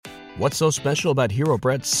What's so special about Hero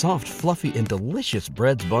Bread's soft, fluffy, and delicious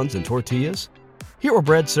breads, buns, and tortillas? Hero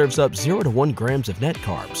Bread serves up 0 to 1 grams of net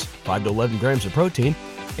carbs, 5 to 11 grams of protein,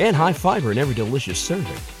 and high fiber in every delicious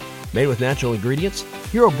serving. Made with natural ingredients,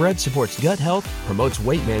 Hero Bread supports gut health, promotes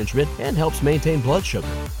weight management, and helps maintain blood sugar.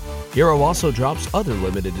 Hero also drops other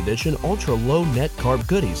limited edition ultra-low net carb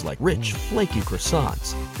goodies like rich, flaky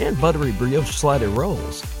croissants and buttery brioche slider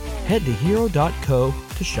rolls. Head to hero.co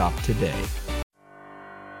to shop today.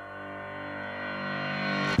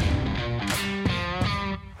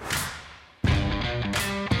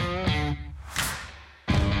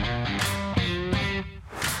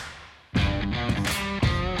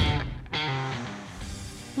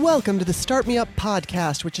 Welcome to the Start Me Up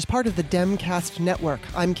podcast, which is part of the Demcast network.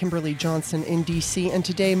 I'm Kimberly Johnson in D.C., and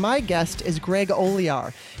today my guest is Greg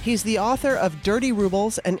Olear. He's the author of Dirty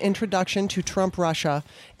Rubles, An Introduction to Trump Russia,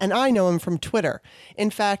 and I know him from Twitter. In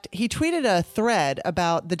fact, he tweeted a thread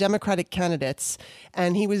about the Democratic candidates,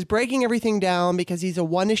 and he was breaking everything down because he's a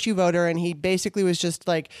one-issue voter, and he basically was just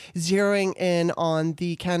like zeroing in on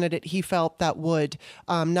the candidate he felt that would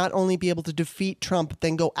not only be able to defeat Trump, but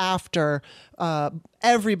then go after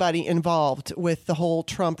everybody involved with the whole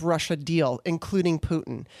Trump-Russia deal, including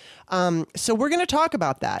Putin. So we're going to talk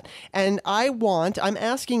about that. And I'm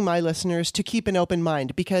asking my listeners to keep an open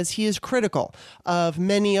mind because he is critical of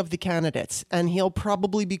many of the candidates, and he'll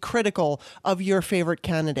probably be critical of your favorite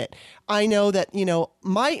candidate. I know that,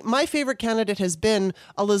 my favorite candidate has been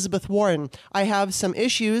Elizabeth Warren. I have some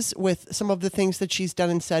issues with some of the things that she's done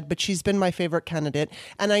and said, but she's been my favorite candidate.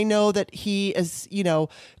 And I know that he is,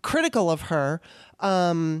 critical of her.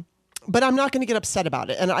 But I'm not going to get upset about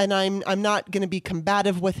it. And I'm not going to be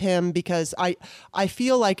combative with him because I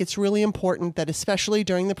feel like it's really important that, especially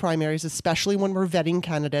during the primaries, especially when we're vetting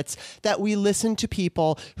candidates, that we listen to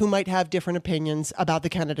people who might have different opinions about the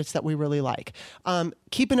candidates that we really like.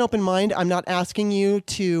 Keep an open mind. I'm not asking you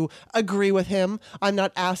to agree with him. I'm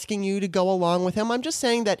not asking you to go along with him. I'm just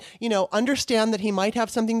saying that, understand that he might have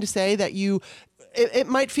something to say that it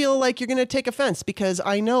might feel like you're going to take offense, because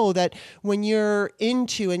I know that when you're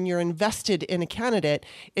into and you're invested in a candidate,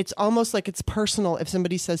 it's almost like it's personal if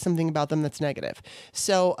somebody says something about them that's negative.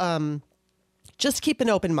 So just keep an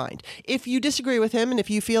open mind. If you disagree with him and if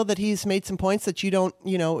you feel that he's made some points that you don't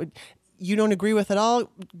agree with at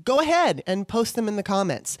all, go ahead and post them in the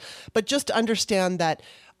comments. But just understand that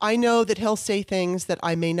I know that he'll say things that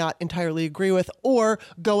I may not entirely agree with or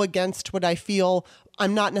go against what I feel.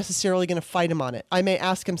 I'm not necessarily going to fight him on it. I may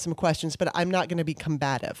ask him some questions, but I'm not going to be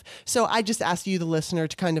combative. So I just ask you, the listener,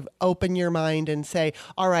 to kind of open your mind and say,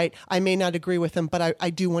 all right, I may not agree with him, but I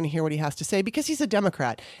do want to hear what he has to say, because he's a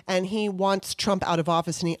Democrat and he wants Trump out of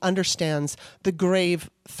office, and he understands the grave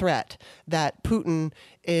threat that Putin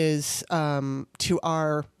is to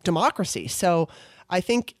our democracy. So I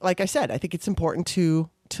think, like I said, I think it's important to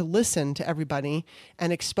listen to everybody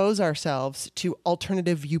and expose ourselves to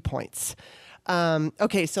alternative viewpoints.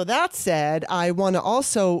 Okay, so that said, I want to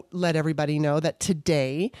also let everybody know that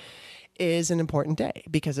today is an important day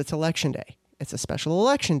because it's election day. It's a special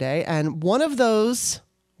election day, and one of those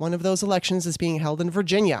elections is being held in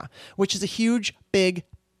Virginia, which is a huge, big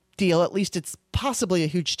deal. At least it's possibly a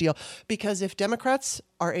huge deal, because if Democrats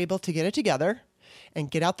are able to get it together and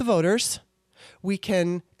get out the voters, we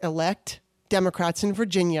can elect Democrats in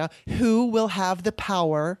Virginia who will have the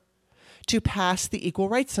power to pass the Equal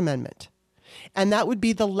Rights Amendment. And that would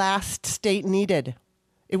be the last state needed.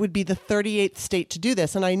 It would be the 38th state to do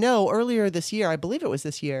this. And I know earlier this year, I believe it was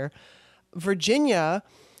this year, Virginia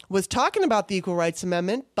was talking about the Equal Rights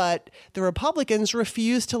Amendment, but the Republicans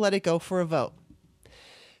refused to let it go for a vote.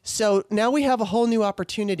 So now we have a whole new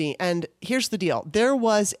opportunity. And here's the deal. There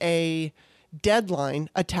was a deadline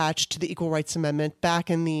attached to the Equal Rights Amendment back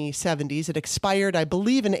in the 70s. It expired, I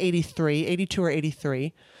believe, in 82 or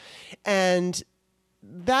 83. And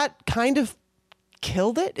that kind of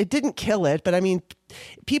killed it. It didn't kill it, but I mean,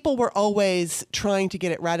 people were always trying to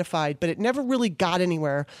get it ratified, but it never really got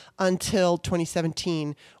anywhere until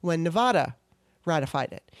 2017 when Nevada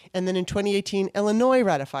ratified it. And then in 2018, Illinois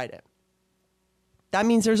ratified it. That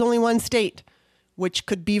means there's only one state, which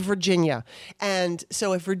could be Virginia. And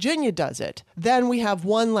so if Virginia does it, then we have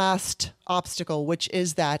one last obstacle, which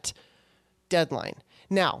is that deadline.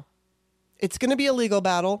 Now, it's going to be a legal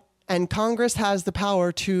battle. And Congress has the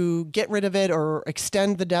power to get rid of it or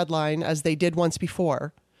extend the deadline, as they did once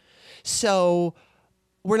before. So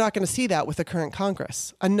we're not going to see that with the current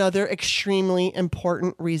Congress. Another extremely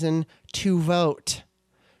important reason to vote.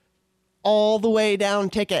 All the way down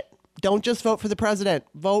ticket. Don't just vote for the president.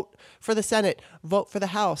 Vote for the Senate. Vote for the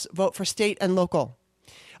House. Vote for state and local.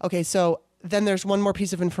 Okay, so then there's one more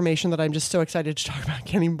piece of information that I'm just so excited to talk about. I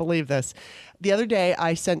can't even believe this. The other day,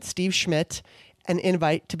 I sent Steve Schmidt an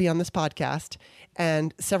invite to be on this podcast,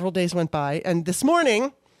 and several days went by. And this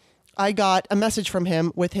morning, I got a message from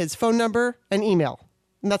him with his phone number and email.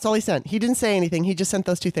 And that's all he sent. He didn't say anything. He just sent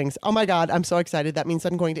those two things. Oh my God, I'm so excited. That means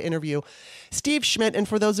I'm going to interview Steve Schmidt. And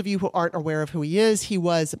for those of you who aren't aware of who he is, he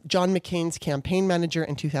was John McCain's campaign manager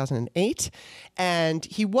in 2008. And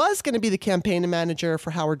he was going to be the campaign manager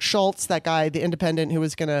for Howard Schultz, that guy, the independent who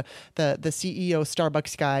was going to, the CEO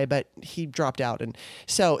Starbucks guy, but he dropped out. And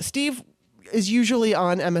so Steve is usually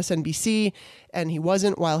on MSNBC, and he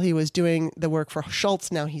wasn't while he was doing the work for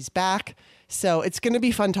Schultz. Now he's back. So it's going to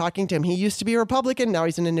be fun talking to him. He used to be a Republican. Now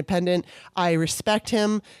he's an independent. I respect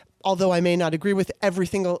him, although I may not agree with every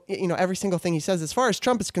single thing he says. As far as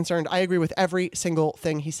Trump is concerned, I agree with every single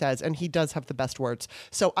thing he says, and he does have the best words.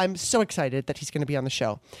 So I'm so excited that he's going to be on the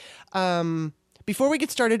show. Before we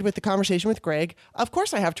get started with the conversation with Greg, of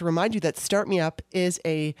course, I have to remind you that Start Me Up is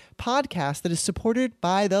a podcast that is supported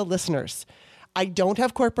by the listeners. I don't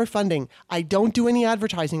have corporate funding. I don't do any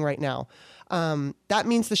advertising right now. That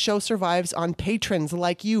means the show survives on patrons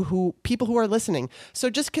like you, people who are listening. So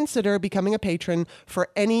just consider becoming a patron for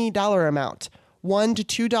any dollar amount, $1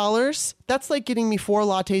 to $2. That's like getting me 4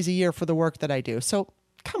 lattes a year for the work that I do. So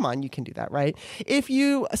come on, you can do that, right? If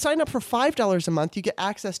you sign up for $5 a month, you get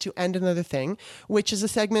access to And Another Thing, which is a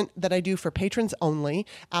segment that I do for patrons only.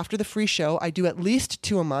 After the free show, I do at least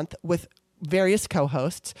 2 a month with various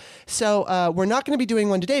co-hosts. So we're not going to be doing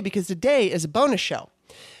one today because today is a bonus show.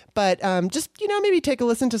 But just, maybe take a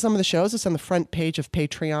listen to some of the shows. It's on the front page of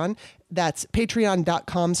Patreon. That's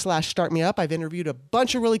patreon.com/startmeup. I've interviewed a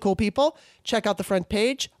bunch of really cool people. Check out the front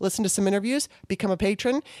page, listen to some interviews, become a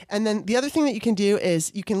patron. And then the other thing that you can do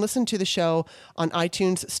is you can listen to the show on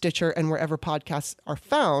iTunes, Stitcher, and wherever podcasts are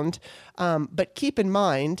found. But keep in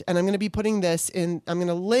mind, and I'm going to be putting this in, I'm going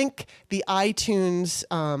to link the iTunes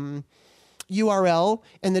URL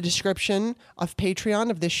in the description of Patreon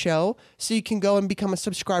of this show, so you can go and become a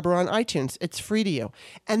subscriber on iTunes. It's free to you.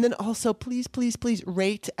 And then also, please, please, please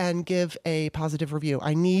rate and give a positive review.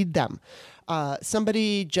 I need them.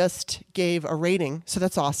 Somebody just gave a rating, so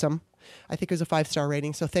that's awesome. I think it was a 5-star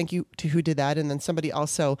rating, so thank you to who did that. And then somebody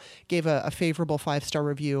also gave a favorable 5-star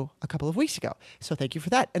review a couple of weeks ago. So thank you for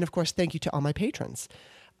that. And of course, thank you to all my patrons.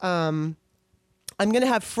 I'm going to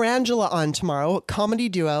have Frangela on tomorrow, comedy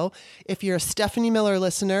duo. If you're a Stephanie Miller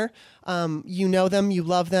listener, you know them, you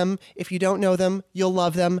love them. If you don't know them, you'll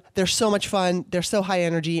love them. They're so much fun. They're so high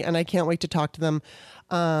energy, and I can't wait to talk to them.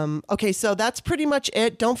 Okay, so that's pretty much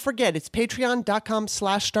it. Don't forget, it's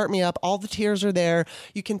patreon.com/startmeup. All the tiers are there.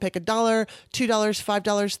 You can pick $1, $2,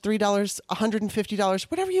 $5, $3,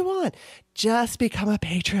 $150, whatever you want. Just become a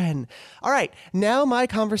patron. All right, now my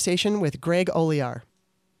conversation with Greg Olear.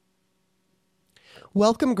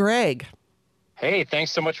 Welcome, Greg. Hey,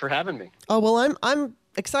 thanks so much for having me. Oh, well, I'm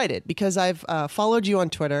excited because I've followed you on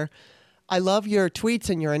Twitter. I love your tweets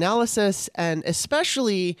and your analysis, and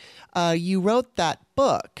especially you wrote that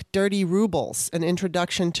book, Dirty Rubles, An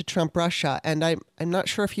Introduction to Trump Russia. And I'm not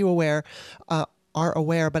sure if you are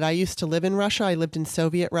aware, but I used to live in Russia. I lived in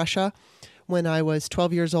Soviet Russia when I was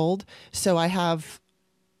 12 years old. So I have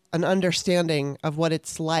an understanding of what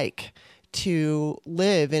it's like to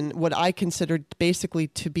live in what I considered basically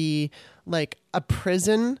to be like a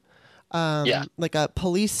prison, like a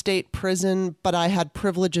police state prison, but I had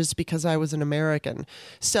privileges because I was an American.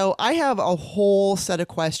 So I have a whole set of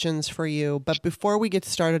questions for you. But before we get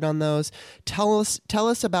started on those, tell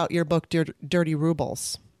us about your book, Dirty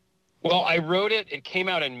Rubles. Well, I wrote it. It came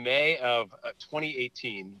out in May of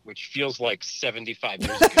 2018, which feels like 75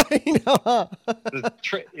 years ago. I know.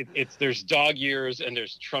 There's dog years and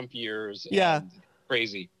there's Trump years. Yeah. And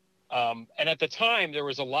crazy. And at the time, there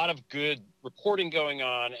was a lot of good reporting going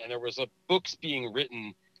on, and there was books being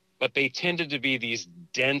written, but they tended to be these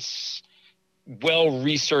dense,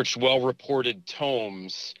 well-researched, well-reported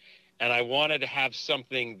tomes. And I wanted to have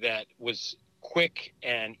something that was quick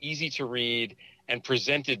and easy to read and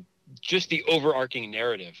presented just the overarching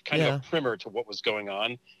narrative, kind of a primer to what was going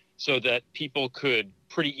on, so that people could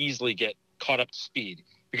pretty easily get caught up to speed.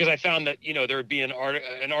 Because I found that, there would be an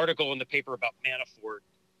article in the paper about Manafort.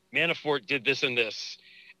 Manafort did this and this.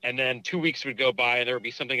 And then 2 weeks would go by and there would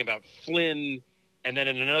be something about Flynn. And then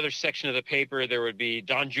in another section of the paper, there would be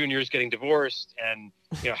Don Jr. is getting divorced. And,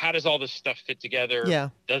 how does all this stuff fit together? Yeah.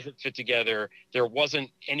 Does it fit together? There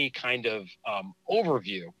wasn't any kind of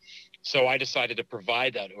overview. So I decided to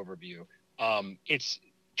provide that overview.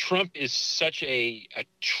 Trump is such a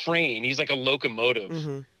train. He's like a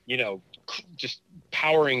locomotive, just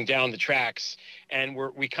powering down the tracks, and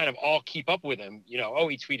we kind of all keep up with him. Oh,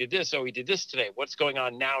 he tweeted this. Oh, he did this today. What's going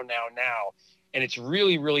on now? And it's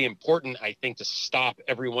really, really important, I think, to stop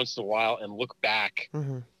every once in a while and look back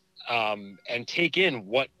and take in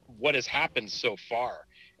what has happened so far,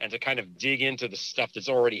 and to kind of dig into the stuff that's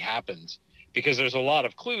already happened, because there's a lot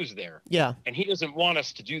of clues there. Yeah. And he doesn't want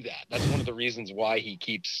us to do that. That's one of the reasons why he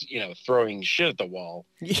keeps, throwing shit at the wall,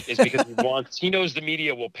 is because he knows the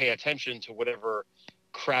media will pay attention to whatever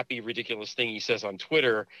crappy, ridiculous thing he says on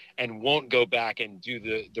Twitter, and won't go back and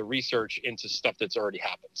do the research into stuff that's already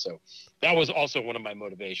happened. So that was also one of my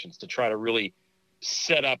motivations, to try to really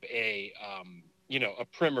set up a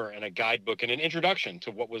primer and a guidebook and an introduction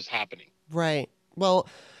to what was happening. Right. Well,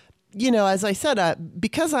 as I said,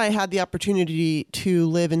 because I had the opportunity to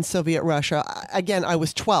live in Soviet Russia, again, I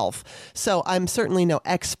was 12. So I'm certainly no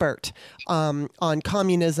expert on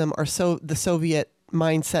communism or the Soviet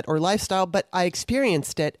mindset or lifestyle, but I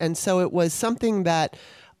experienced it. And so it was something that,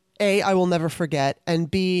 A, I will never forget, and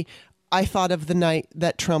B, I thought of the night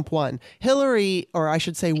that Trump won. Hillary, or I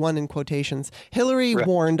should say won in quotations, Hillary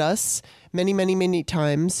warned us many, many, many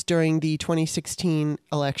times during the 2016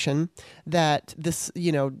 election that this,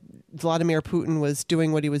 Vladimir Putin was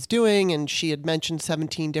doing what he was doing, and she had mentioned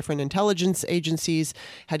 17 different intelligence agencies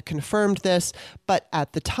had confirmed this. But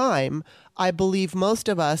at the time, I believe most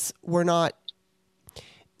of us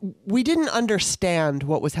we didn't understand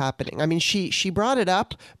what was happening. I mean, she brought it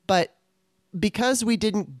up, but because we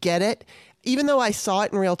didn't get it, even though I saw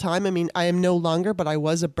it in real time, I mean, I am no longer, but I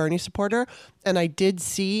was a Bernie supporter. And I did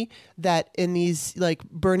see that in these like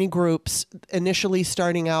Bernie groups, initially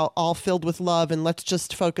starting out all filled with love and let's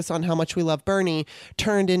just focus on how much we love Bernie,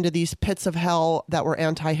 turned into these pits of hell that were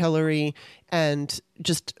anti-Hillary and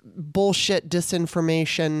just bullshit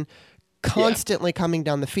disinformation constantly coming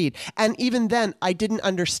down the feed. And even then, I didn't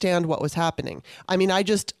understand what was happening. I mean,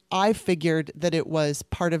 I figured that it was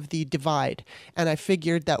part of the divide, and I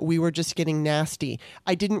figured that we were just getting nasty.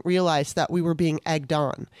 I didn't realize that we were being egged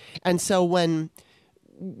on. And so when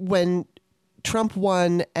Trump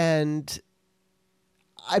won, and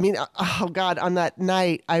I mean, oh God, on that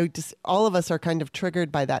night, all of us are kind of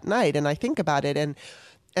triggered by that night. And I think about it,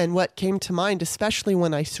 and what came to mind, especially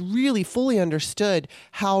when I really fully understood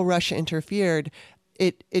how Russia interfered,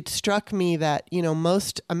 it struck me that,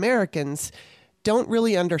 most Americans don't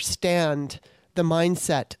really understand the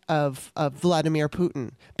mindset of Vladimir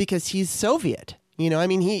Putin, because he's Soviet. I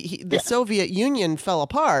mean, the Soviet Union fell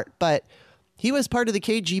apart, but he was part of the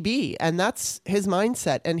KGB, and that's his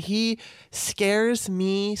mindset. And he scares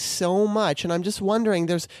me so much. And I'm just wondering,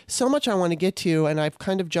 there's so much I want to get to, and I've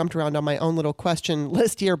kind of jumped around on my own little question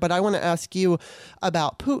list here, but I want to ask you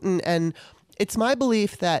about Putin. And it's my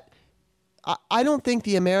belief that I don't think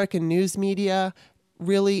the American news media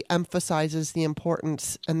really emphasizes the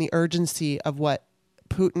importance and the urgency of what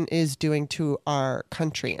Putin is doing to our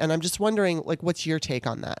country. And I'm just wondering, like, what's your take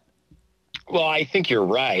on that? Well, I think you're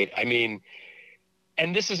right. I mean,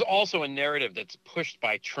 and this is also a narrative that's pushed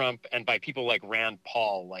by Trump and by people like Rand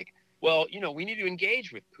Paul, like, well, we need to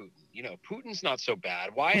engage with Putin. Putin's not so bad.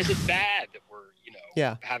 Why is it bad that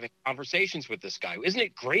we're, having conversations with this guy? Isn't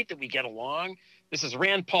it great that we get along?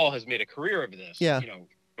 Rand Paul has made a career of this,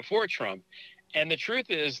 before Trump. And the truth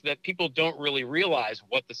is that people don't really realize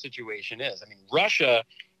what the situation is. I mean, Russia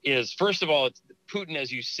is, first of all, Putin,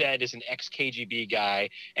 as you said, is an ex-KGB guy,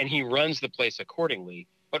 and he runs the place accordingly.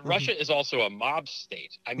 But Russia is also a mob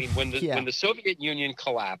state. I mean, when the Soviet Union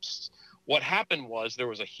collapsed, what happened was there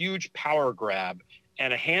was a huge power grab,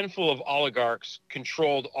 and a handful of oligarchs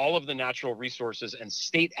controlled all of the natural resources and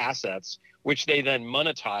state assets, which they then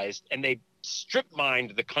monetized, and they strip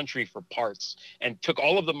mined the country for parts and took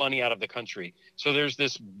all of the money out of the country. So there's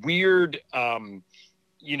this weird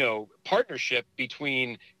partnership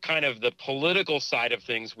between kind of the political side of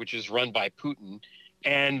things, which is run by Putin,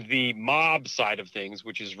 and the mob side of things,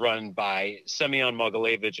 which is run by Semyon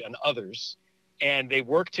Mogilevich and others. And they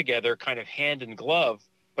work together kind of hand in glove,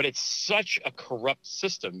 but it's such a corrupt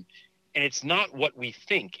system. And it's not what we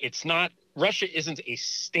think. Russia isn't a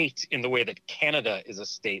state in the way that Canada is a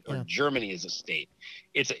state or Germany is a state.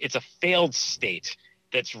 It's a failed state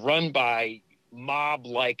that's run by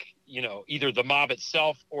mob-like, either the mob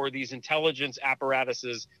itself or these intelligence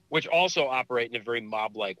apparatuses, which also operate in a very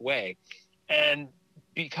mob-like way. And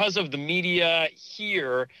because of the media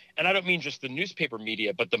here, and I don't mean just the newspaper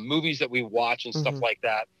media, but the movies that we watch and stuff like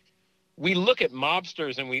that, we look at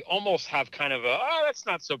mobsters and we almost have kind of that's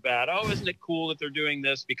not so bad. Oh, isn't it cool that they're doing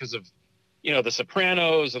this because of, The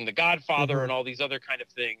Sopranos and The Godfather and all these other kind of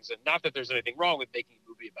things. And not that there's anything wrong with making a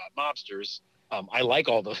movie about mobsters, I like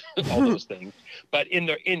all the all those things, but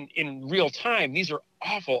in real time, these are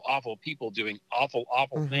awful people doing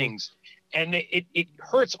awful things, and it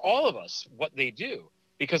hurts all of us what they do,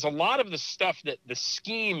 because a lot of the stuff that the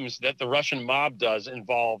schemes that the Russian mob does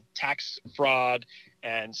involve tax fraud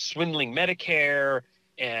and swindling Medicare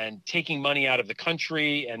and taking money out of the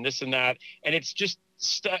country and this and that, and it's just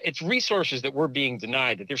it's resources that we're being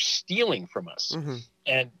denied, that they're stealing from us,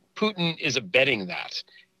 and Putin is abetting that.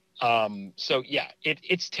 So yeah,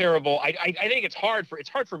 it's terrible. I think it's hard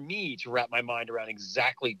for me to wrap my mind around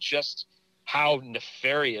exactly just how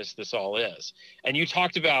nefarious this all is. And you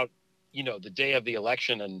talked about, the day of the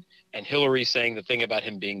election and Hillary saying the thing about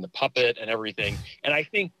him being the puppet and everything. And I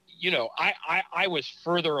think, I was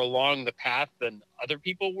further along the path than other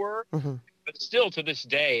people were, but still to this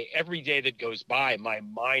day, every day that goes by, my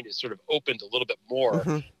mind is sort of opened a little bit more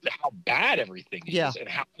to how bad everything is and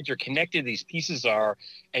how interconnected these pieces are,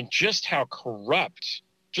 and just how corrupt,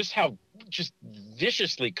 just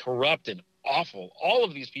viciously corrupt and awful all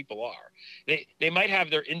of these people are. They might have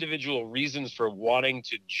their individual reasons for wanting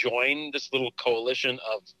to join this little coalition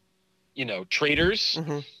of, traitors,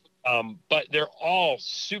 but they're all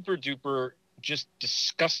super duper just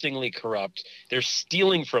disgustingly corrupt. They're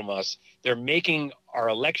stealing from us. They're making our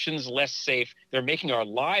elections less safe. They're making our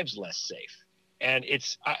lives less safe. And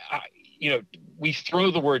it's, we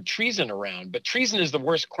throw the word treason around, but treason is the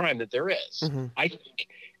worst crime that there is, I think.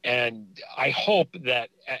 And I hope that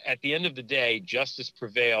at the end of the day, justice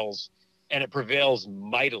prevails, and it prevails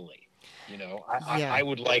mightily.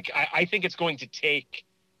 I think it's going to take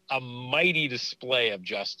a mighty display of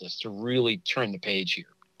justice to really turn the page here.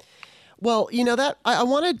 Well, that I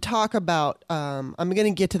want to talk about, I'm going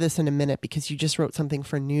to get to this in a minute because you just wrote something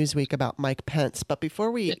for Newsweek about Mike Pence. But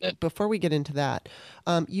before we get into that,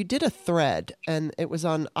 you did a thread, and it was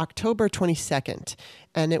on October 22nd.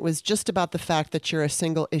 And it was just about the fact that you're a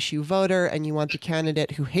single issue voter and you want the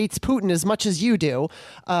candidate who hates Putin as much as you do,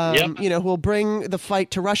 who will bring the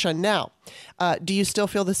fight to Russia. Now, do you still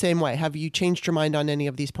feel the same way? Have you changed your mind on any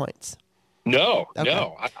of these points? No, okay.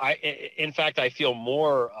 No. In fact, I feel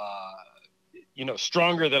more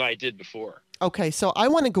stronger than I did before. Okay, so I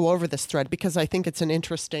want to go over this thread because I think it's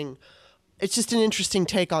just an interesting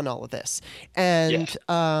take on all of this. And,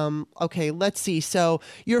 okay, let's see. So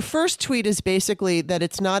your first tweet is basically that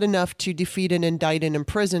it's not enough to defeat and indict and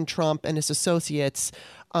imprison Trump and his associates.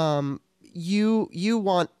 You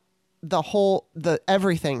want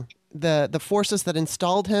everything, the forces that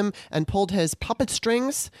installed him and pulled his puppet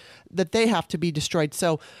strings, that they have to be destroyed.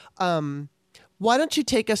 So, why don't you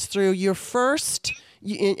take us through your first,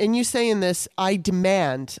 and you say in this, I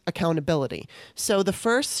demand accountability. So the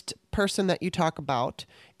first person that you talk about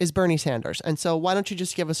is Bernie Sanders. And so why don't you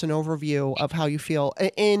just give us an overview of how you feel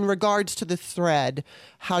in regards to the thread,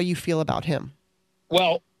 how you feel about him?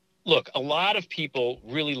 Well, look, a lot of people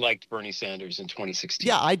really liked Bernie Sanders in 2016.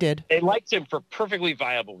 Yeah, I did. They liked him for perfectly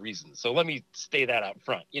viable reasons. So let me stay that out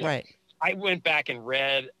front. Right. I went back and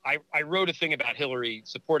read, I wrote a thing about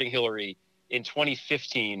supporting Hillary in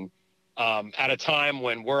 2015, at a time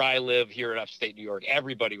when where I live here in upstate New York,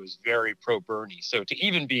 everybody was very pro-Bernie. So to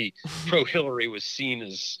even be pro-Hillary was seen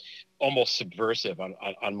as almost subversive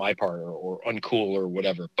on my part, or uncool or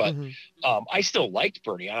whatever. But I still liked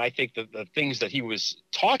Bernie. And I think that the things that he was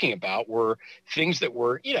talking about were things that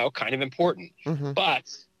were, kind of important.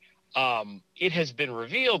 But it has been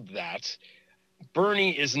revealed that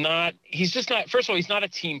Bernie he's just not, first of all, he's not a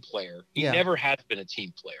team player. He never has been a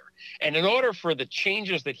team player. And in order for the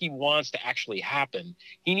changes that he wants to actually happen,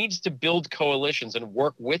 he needs to build coalitions and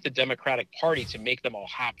work with the Democratic Party to make them all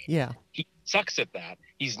happen. Yeah. He sucks at that.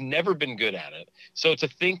 He's never been good at it. So to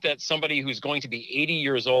think that somebody who's going to be 80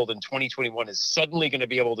 years old in 2021 is suddenly going to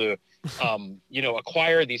be able to,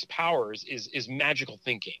 acquire these powers is magical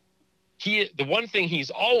thinking. The one thing he's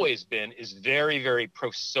always been is very, very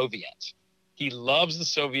pro-Soviet. He loves the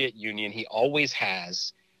Soviet Union. He always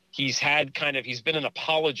has. He's been an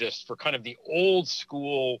apologist for kind of the old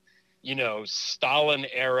school, Stalin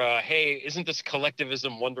era, hey, isn't this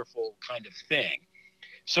collectivism wonderful kind of thing?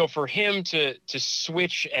 So for him to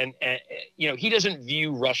switch and he doesn't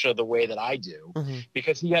view Russia the way that I do,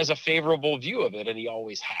 because he has a favorable view of it, and he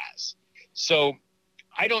always has. So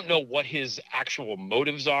I don't know what his actual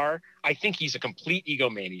motives are. I think he's a complete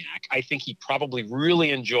egomaniac. I think he probably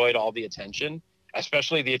really enjoyed all the attention,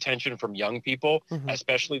 especially the attention from young people,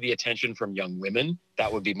 especially the attention from young women.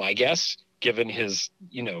 That would be my guess, given his,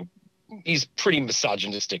 he's pretty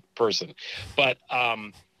misogynistic person. But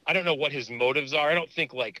I don't know what his motives are. I don't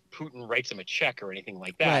think like Putin writes him a check or anything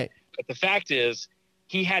like that. Right. But the fact is,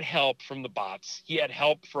 he had help from the bots. He had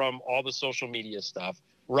help from all the social media stuff,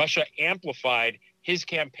 Russia amplified his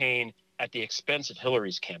campaign at the expense of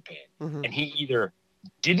Hillary's campaign. Mm-hmm. And he either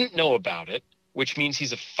didn't know about it, which means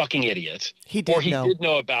he's a fucking idiot, did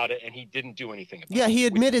know about it and he didn't do anything about it. Yeah, he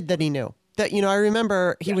admitted that he knew. That, I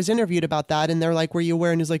remember he was interviewed about that, and they're like, "Were you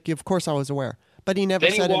aware?" And he's like, "Of course I was aware." But he never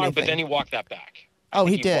said anything. But then he walked that back.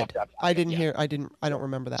 He did. I didn't hear. I don't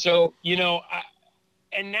remember that. So,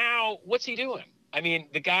 and now what's he doing? I mean,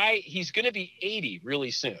 the guy, he's going to be 80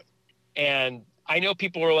 really soon. And I know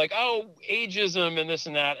people are like, oh, ageism and this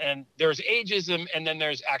and that. And there's ageism and then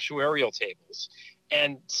there's actuarial tables.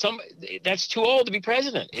 And that's too old to be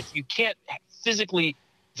president. You can't physically,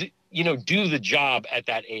 do the job at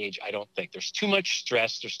that age, I don't think. There's too much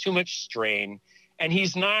stress. There's too much strain. And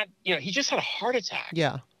he's not, he just had a heart attack.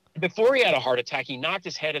 Yeah. Before he had a heart attack, he knocked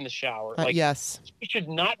his head in the shower. Yes. He should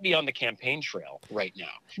not be on the campaign trail right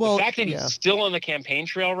now. Well, the fact that he's still on the campaign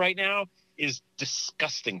trail right now is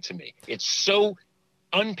disgusting to me. It's so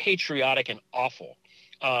unpatriotic and awful.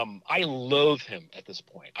 I loathe him at this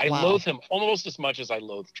point. I loathe him almost as much as I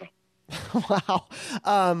loathe Trump. Wow.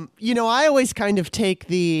 I always kind of take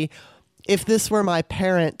if this were my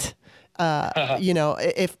parent,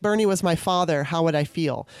 if Bernie was my father, how would I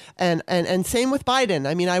feel? And same with Biden.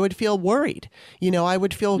 I mean, I would feel worried. I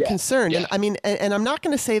would feel concerned. Yeah. And and I'm not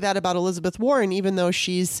going to say that about Elizabeth Warren, even though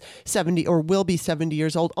she's 70 or will be 70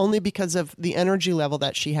 years old, only because of the energy level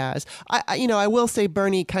that she has. I will say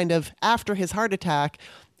Bernie kind of after his heart attack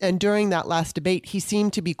and during that last debate, he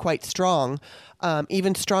seemed to be quite strong,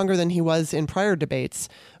 even stronger than he was in prior debates.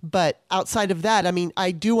 But outside of that, I mean,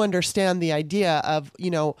 I do understand the idea of,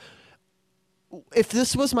 if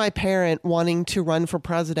this was my parent wanting to run for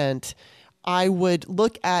president, I would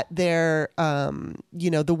look at their,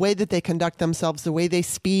 the way that they conduct themselves, the way they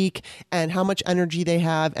speak, and how much energy they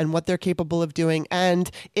have and what they're capable of doing. And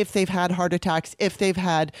if they've had heart attacks, if they've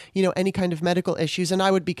had, any kind of medical issues, and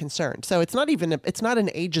I would be concerned. So it's not an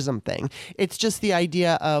ageism thing. It's just the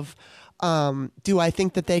idea of, do I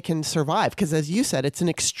think that they can survive? Because as you said, it's an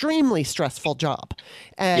extremely stressful job.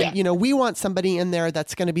 And, we want somebody in there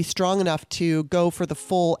that's going to be strong enough to go for the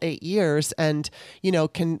full 8 years. And,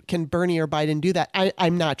 can Bernie or Biden do that?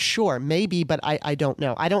 I'm not sure. Maybe, but I don't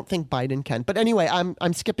know. I don't think Biden can. But anyway,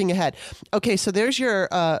 I'm skipping ahead. Okay, so there's your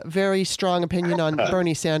very strong opinion on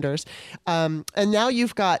Bernie Sanders. And now you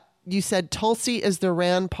said Tulsi is the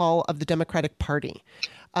Rand Paul of the Democratic Party.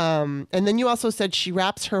 And then you also said she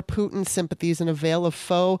wraps her Putin sympathies in a veil of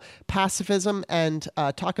faux pacifism and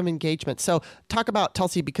talk of engagement. So talk about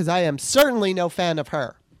Tulsi, because I am certainly no fan of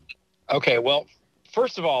her. Okay, well,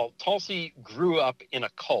 first of all, Tulsi grew up in a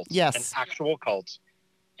cult, an actual cult,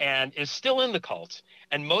 and is still in the cult.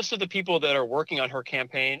 And most of the people that are working on her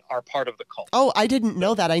campaign are part of the cult. Oh, I didn't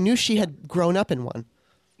know that. I knew she had grown up in one.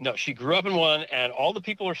 No, she grew up in one, and all the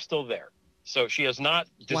people are still there. So she has not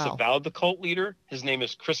disavowed the cult leader. His name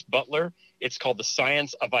is Chris Butler. It's called the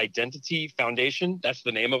Science of Identity Foundation. That's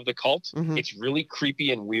the name of the cult. Mm-hmm. It's really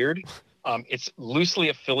creepy and weird. It's loosely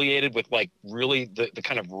affiliated with really the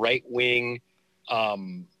kind of right-wing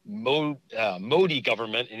Modi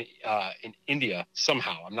government in India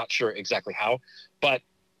somehow. I'm not sure exactly how, but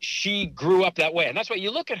she grew up that way. And that's why you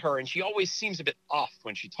look at her and she always seems a bit off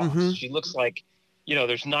when she talks. Mm-hmm. She looks like,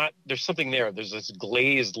 there's something there. There's this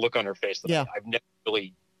glazed look on her face that I've never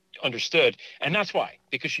really understood. And that's why,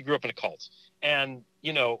 because she grew up in a cult. And,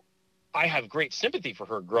 I have great sympathy for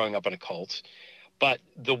her growing up in a cult. But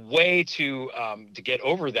the way to get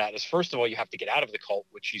over that is, first of all, you have to get out of the cult,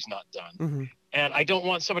 which she's not done. Mm-hmm. And I don't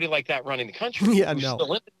want somebody like that running the country who's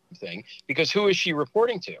still in the thing, because who is she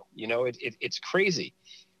reporting to? It's crazy.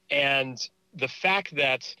 And the fact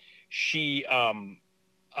that she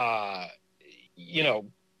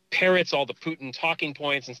parrots all the Putin talking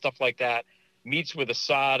points and stuff like that, meets with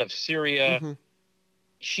Assad of Syria. Mm-hmm.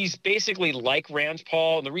 She's basically like Rand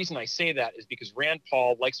Paul. And the reason I say that is because Rand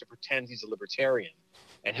Paul likes to pretend he's a libertarian.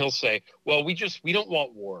 And he'll say, well, we don't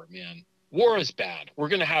want war, man. War is bad. We're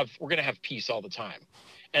going to have peace all the time.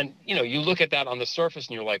 And, you look at that on the surface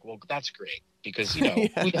and you're like, well, that's great, because, who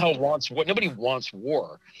the hell wants war? Nobody wants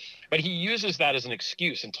war. But he uses that as an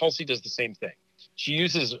excuse. And Tulsi does the same thing. She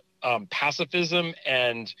uses pacifism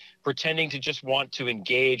and pretending to just want to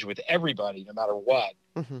engage with everybody, no matter what,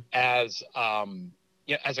 mm-hmm. as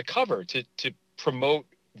a cover to promote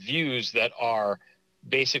views that are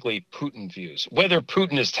basically Putin views. Whether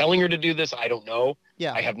Putin is telling her to do this, I don't know.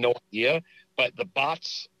 Yeah. I have no idea. But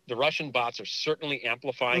the Russian bots are certainly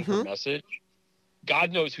amplifying mm-hmm. her message.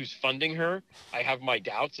 God knows who's funding her. I have my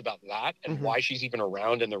doubts about that and mm-hmm. why she's even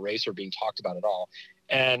around in the race or being talked about at all.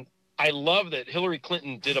 And I love that Hillary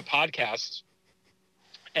Clinton did a podcast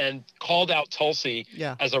and called out Tulsi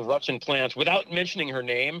Yeah. as a Russian plant without mentioning her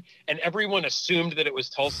name, and everyone assumed that it was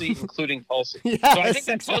Tulsi, including Tulsi. Yes, So I think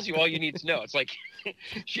that tells you all you need to know. It's like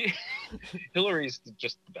Hillary's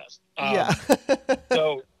just the best. Yeah.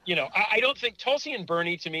 So, I don't think Tulsi and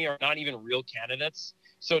Bernie to me are not even real candidates.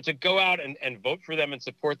 So to go out and vote for them and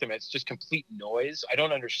support them, it's just complete noise. I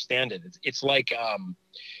don't understand it. It's like,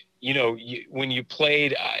 when you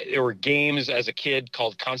played, there were games as a kid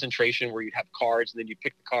called concentration where you'd have cards and then you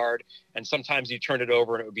pick the card and sometimes you turn it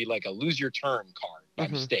over and it would be like a lose your turn card by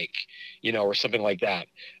mistake, or something like that.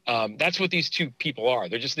 That's what these two people are.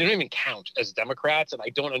 They don't even count as Democrats. And I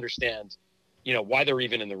don't understand, why they're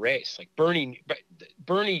even in the race. Like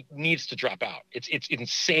Bernie needs to drop out. It's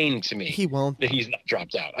insane to me. He won't. That he's not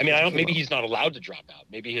dropped out. I mean, maybe he's not allowed to drop out.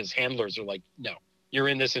 Maybe his handlers are like, no, you're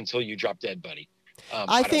in this until you drop dead, buddy.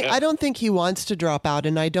 I don't think he wants to drop out,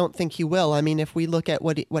 and I don't think he will. I mean, if we look at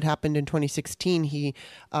what happened in 2016, he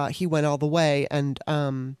went all the way, and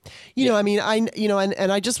I mean,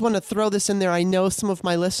 and I just want to throw this in there. I know some of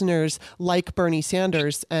my listeners like Bernie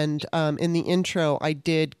Sanders, and in the intro, I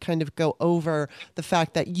did kind of go over the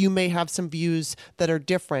fact that you may have some views that are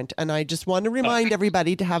different, and I just want to remind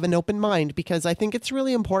everybody to have an open mind because I think it's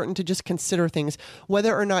really important to just consider things,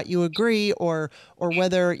 whether or not you agree or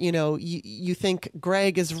whether you think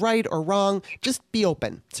Greg is right or wrong. Just be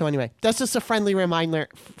open. So anyway, that's just a friendly reminder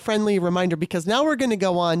because now we're going to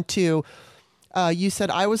go on to, you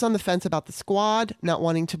said I was on the fence about the squad, not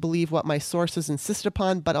wanting to believe what my sources insisted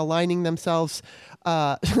upon, but aligning themselves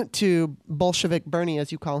to Bolshevik Bernie,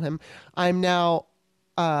 as you call him. I'm now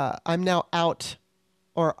out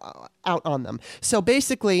on them. So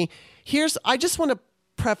basically, I just want to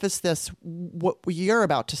preface this, what you're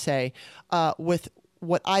about to say, with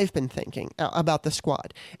what I've been thinking about the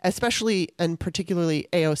squad, especially and particularly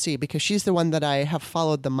AOC, because she's the one that I have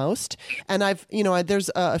followed the most. And there's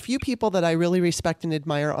a few people that I really respect and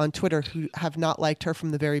admire on Twitter who have not liked her from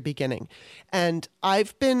the very beginning. And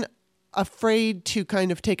I've been afraid to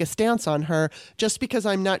kind of take a stance on her just because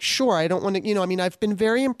I'm not sure. I don't want to, I've been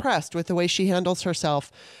very impressed with the way she handles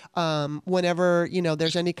herself whenever,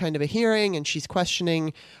 there's any kind of a hearing and she's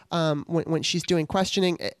questioning, when she's doing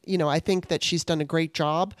questioning, I think that she's done a great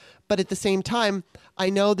job. But at the same time, I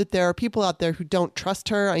know that there are people out there who don't trust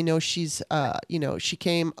her. I know she's, she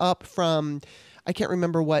came up from, I can't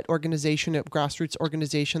remember what organization, a grassroots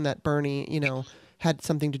organization that Bernie, had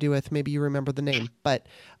something to do with. Maybe you remember the name, but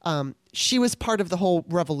she was part of the whole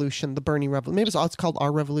revolution, the Bernie revolution. Maybe it's called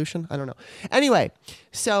Our Revolution. I don't know. Anyway,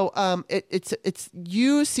 so it's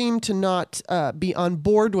you seem to not be on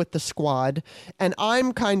board with the squad, and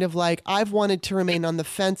I'm kind of like I've wanted to remain on the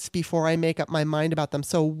fence before I make up my mind about them.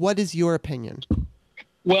 So, what is your opinion?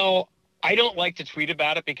 Well, I don't like to tweet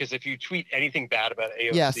about it because if you tweet anything bad about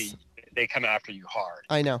AOC, they come after you hard.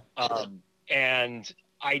 I know. And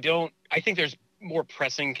I think there's more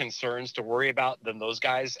pressing concerns to worry about than those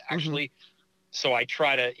guys actually. So I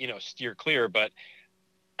try to, steer clear. But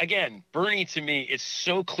again, Bernie to me is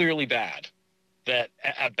so clearly bad, that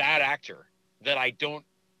a bad actor, that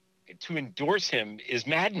to endorse him is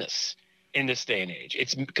madness in this day and age.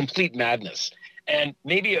 It's complete madness. And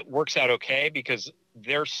maybe it works out okay because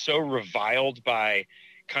they're so reviled by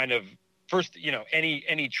kind of first,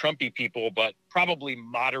 any Trumpy people, but probably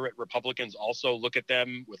moderate Republicans also look at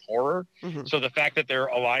them with horror. So the fact that they're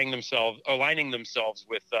aligning themselves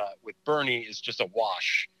with Bernie is just a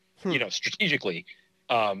wash, strategically.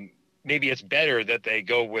 Maybe it's better that they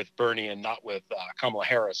go with Bernie and not with Kamala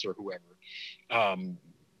Harris or whoever.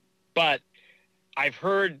 But I've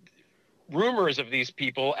heard rumors of these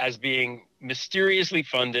people as being mysteriously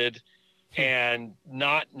funded and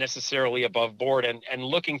not necessarily above board and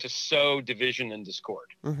looking to sow division and discord,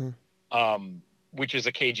 which is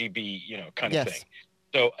a KGB, kind of thing.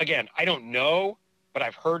 So again, I don't know, but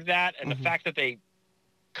I've heard that. And the fact that they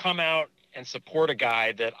come out and support a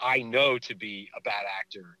guy that I know to be a bad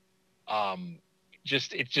actor,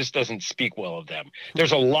 it just doesn't speak well of them.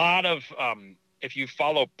 There's a lot of, if you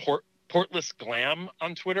follow Portless Glam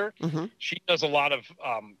on Twitter, she does did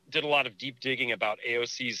a lot of deep digging about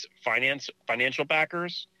AOC's financial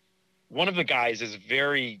backers. One of the guys is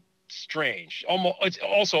very strange. It's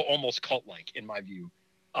also almost cult-like in my view.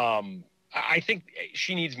 I think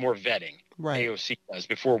she needs more vetting. Right. AOC does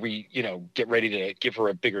before we, get ready to give her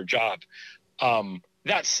a bigger job.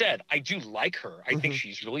 That said, I do like her. I think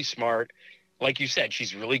she's really smart. Like you said,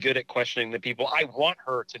 she's really good at questioning the people. I want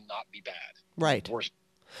her to not be bad. Right.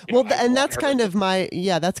 And that's kind of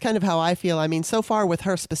that's kind of how I feel. I mean, so far with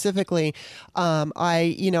her specifically,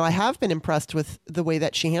 I have been impressed with the way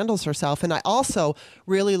that she handles herself. And I also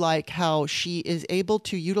really like how she is able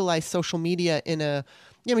to utilize social media in a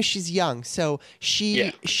Yeah, I mean, she's young, so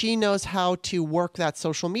she knows how to work that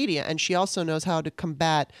social media, and she also knows how to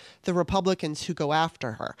combat the Republicans who go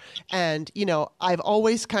after her. And, I've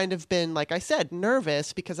always kind of been, like I said,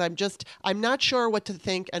 nervous because I'm not sure what to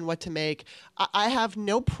think and what to make. I have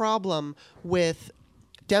no problem with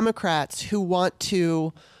Democrats who want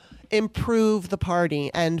to improve the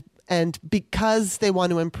party, and because they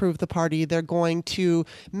want to improve the party, they're going to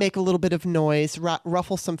make a little bit of noise,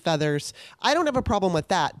 ruffle some feathers. I don't have a problem with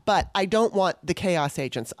that, but I don't want the chaos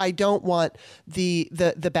agents. I don't want the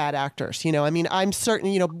bad actors. I mean, I'm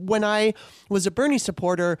certain, when I was a Bernie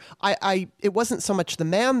supporter, it wasn't so much the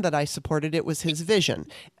man that I supported, it was his vision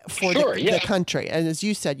for the country. And as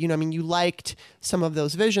you said, I mean, you liked some of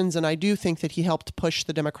those visions, and I do think that he helped push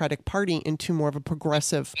the Democratic Party into more of a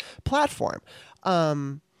progressive platform.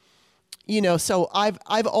 So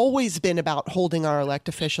I've always been about holding our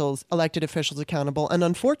elected officials accountable. And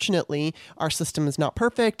unfortunately, our system is not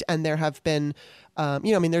perfect. And there have been,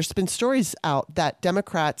 there's been stories out that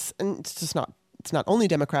Democrats, and it's not only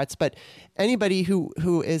Democrats, but anybody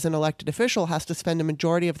who is an elected official has to spend a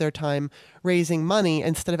majority of their time raising money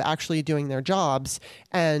instead of actually doing their jobs.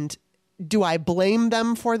 And do I blame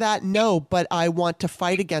them for that? No, but I want to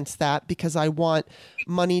fight against that because I want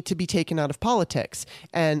money to be taken out of politics,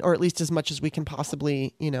 or at least as much as we can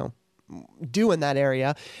possibly, do in that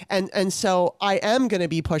area. And so I am going to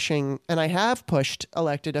be pushing, and I have pushed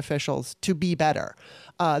elected officials to be better.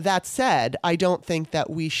 That said, I don't think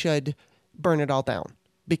that we should burn it all down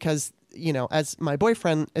because, as my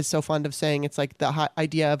boyfriend is so fond of saying, it's like the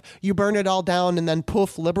idea of you burn it all down and then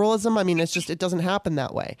poof, liberalism. I mean, it doesn't happen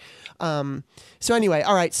that way. So anyway,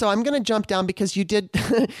 all right. So I'm going to jump down because you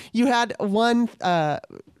had one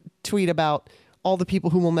tweet about all the people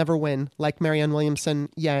who will never win, like Marianne Williamson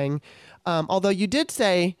Yang. Although you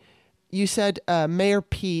said Mayor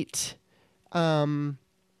Pete,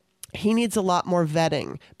 he needs a lot more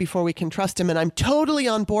vetting before we can trust him. And I'm totally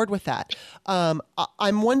on board with that.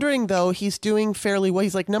 I'm wondering, though, he's doing fairly well.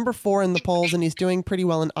 He's like number 4 in the polls, and he's doing pretty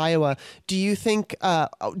well in Iowa. Do you think, I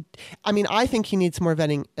think he needs more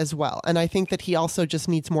vetting as well. And I think that he also just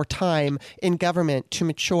needs more time in government to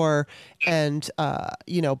mature. And,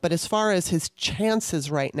 but as far as his chances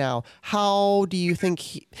right now, how do you think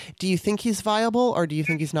he's viable, or do you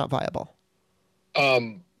think he's not viable?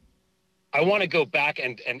 I want to go back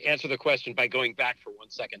and answer the question by going back for 1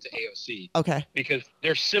 second to AOC. Okay. Because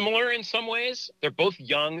they're similar in some ways. They're both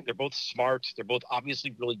young. They're both smart. They're both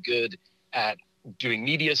obviously really good at doing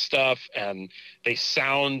media stuff. And they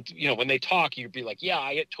sound, when they talk, you'd be like, yeah,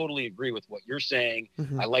 I totally agree with what you're saying.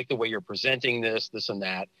 Mm-hmm. I like the way you're presenting this and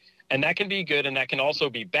that. And that can be good. And that can also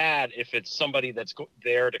be bad if it's somebody that's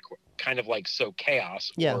there to kind of like sow chaos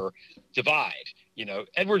or divide.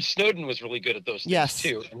 Edward Snowden was really good at those things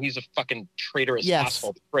too. And he's a fucking traitorous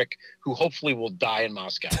asshole prick who hopefully will die in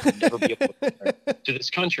Moscow and never be able to return to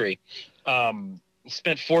this country. He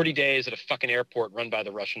spent 40 days at a fucking airport run by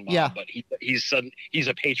the Russian mob, but he's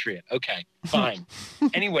a patriot. Okay, fine.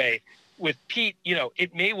 Anyway, with Pete,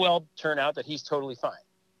 it may well turn out that he's totally fine.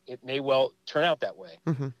 It may well turn out that way.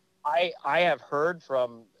 Mm-hmm. I have heard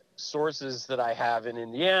from sources that I have in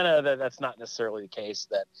Indiana that's not necessarily the case,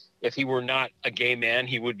 that if he were not a gay man,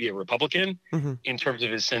 he would be a Republican in terms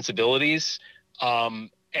of his sensibilities.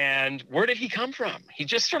 And where did he come from? He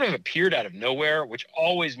just sort of appeared out of nowhere, which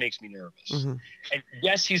always makes me nervous. Mm-hmm. And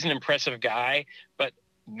yes, he's an impressive guy, but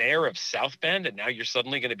mayor of South Bend, and now you're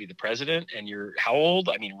suddenly going to be the president, and you're how old?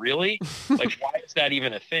 I mean, really? Like, why is that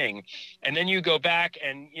even a thing? And then you go back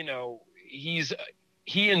and,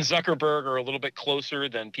 he and Zuckerberg are a little bit closer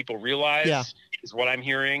than people realize, is what I'm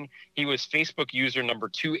hearing. He was Facebook user number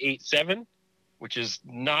 287, which is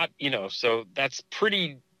not, so that's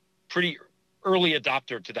pretty early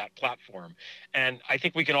adopter to that platform. And I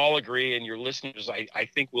think we can all agree, and your listeners, I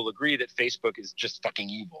think will agree, that Facebook is just fucking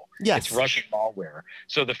evil. Yes. It's Russian malware.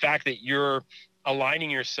 So the fact that you're aligning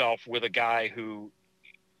yourself with a guy who,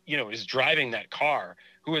 is driving that car,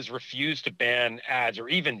 who has refused to ban ads or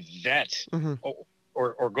even vet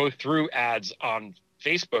or go through ads on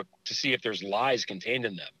Facebook to see if there's lies contained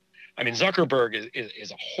in them. I mean, Zuckerberg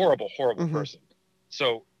is a horrible, horrible person.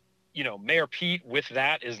 So, Mayor Pete with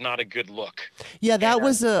that is not a good look. Yeah, that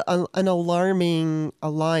was an alarming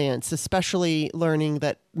alliance, especially learning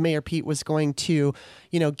that Mayor Pete was going to,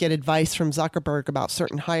 get advice from Zuckerberg about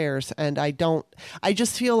certain hires. And I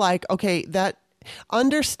just feel like, okay, that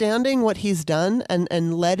understanding what he's done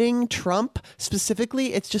and letting Trump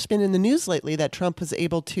specifically, it's just been in the news lately that Trump was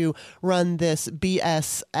able to run this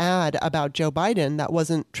BS ad about Joe Biden that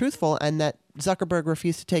wasn't truthful, and that Zuckerberg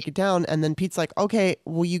refused to take it down. And then Pete's like, okay,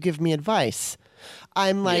 will you give me advice?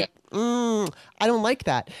 I'm like, I don't like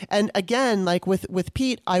that. And again, like with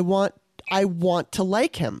Pete, I want to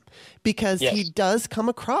like him because he does come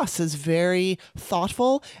across as very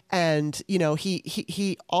thoughtful, and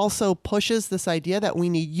he also pushes this idea that we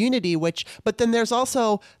need unity, but then there's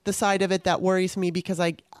also the side of it that worries me, because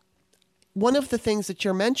one of the things that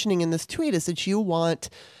you're mentioning in this tweet is that you want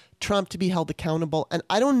Trump to be held accountable, and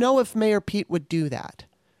I don't know if Mayor Pete would do that.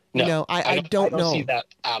 No, I don't know. I don't see that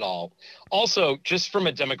at all. Also, just from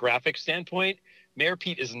a demographic standpoint, Mayor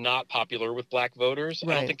Pete is not popular with black voters.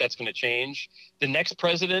 Right. I don't think that's going to change. The next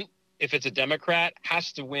president, if it's a Democrat,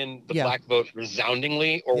 has to win the black vote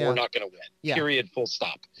resoundingly, or we're not going to win. Period. Full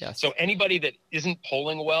stop. Yes. So anybody that isn't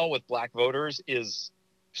polling well with black voters is,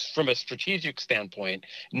 from a strategic standpoint,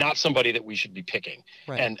 not somebody that we should be picking.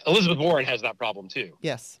 Right. And Elizabeth Warren has that problem too.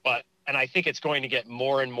 Yes. And I think it's going to get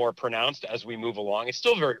more and more pronounced as we move along. It's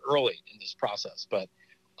still very early in this process, but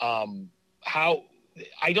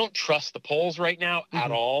I don't trust the polls right now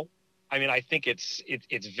at all. I mean, I think it's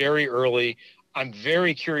very early. I'm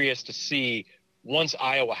very curious to see, once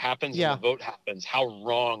Iowa happens and the vote happens, how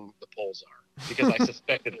wrong the polls are, because I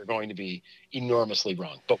suspect that they're going to be enormously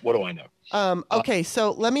wrong. But what do I know? Okay,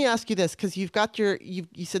 so let me ask you this, because you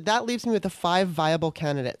said that leaves me with the 5 viable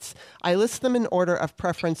candidates. I list them in order of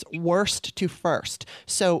preference, worst to first.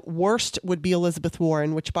 So worst would be Elizabeth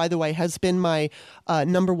Warren, which, by the way, has been my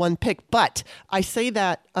number 1 pick. But I say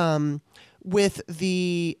that with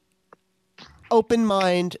the open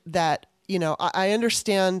mind that, I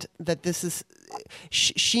understand that this is,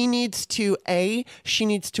 she needs to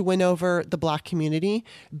win over the black community.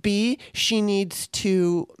 B, she needs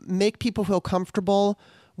to make people feel comfortable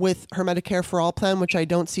with her Medicare for All plan, which I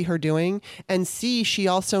don't see her doing. And C, she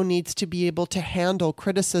also needs to be able to handle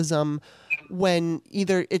criticism when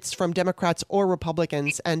either it's from Democrats or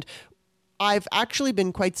Republicans. And I've actually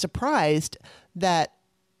been quite surprised that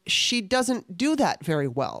she doesn't do that very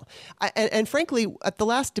well. And frankly, at the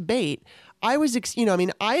last debate, I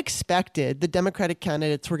expected the Democratic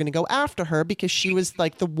candidates were going to go after her because she was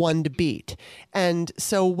like the one to beat. And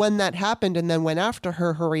so when that happened and then went after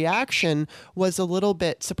her, her reaction was a little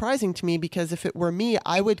bit surprising to me, because if it were me,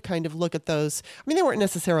 I would kind of look at those. I mean, they weren't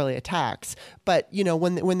necessarily attacks, but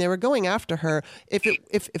when they were going after her,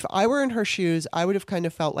 if I were in her shoes, I would have kind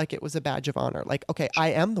of felt like it was a badge of honor. Like, okay, I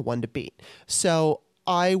am the one to beat. So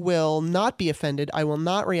I will not be offended. I will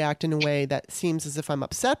not react in a way that seems as if I'm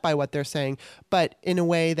upset by what they're saying, but in a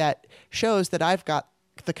way that shows that I've got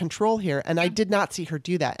the control here. And I did not see her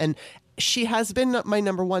do that. And she has been my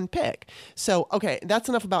number 1 pick. So, okay, that's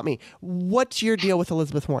enough about me. What's your deal with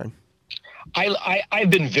Elizabeth Warren? I've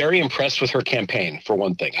been very impressed with her campaign, for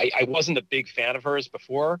one thing. I wasn't a big fan of hers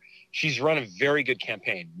before. She's run a very good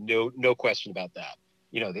campaign. No question about that.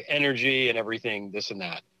 The energy and everything, this and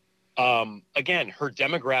that. Again, her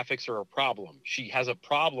demographics are a problem. She has a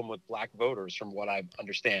problem with black voters, from what I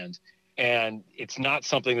understand. And it's not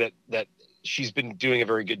something that she's been doing a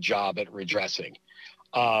very good job at redressing.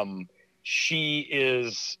 She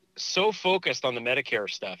is so focused on the Medicare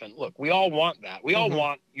stuff. And look, we all want that. We all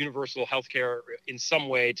want universal health care in some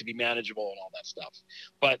way to be manageable and all that stuff.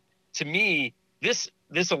 But to me, this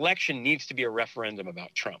election needs to be a referendum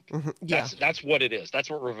about Trump. That's what it is. That's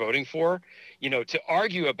what we're voting for. To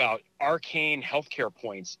argue about arcane healthcare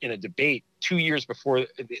points in a debate 2 years before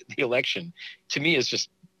the election, to me is just,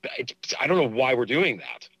 I don't know why we're doing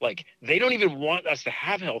that. Like, they don't even want us to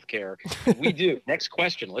have healthcare. We do. Next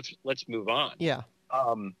question. Let's move on. Yeah.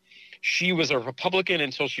 She was a Republican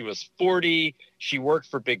until she was 40. She worked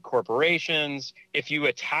for big corporations. If you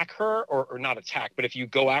attack her, or not attack, but if you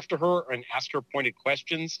go after her and ask her pointed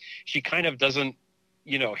questions, she kind of doesn't,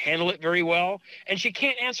 handle it very well. And she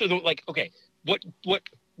can't answer okay,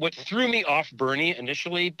 what threw me off Bernie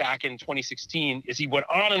initially back in 2016 is he went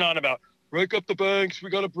on and on about break up the banks. We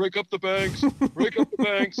got to break up the banks, break up the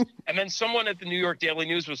banks. And then someone at the New York Daily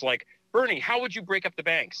News was like, Bernie, how would you break up the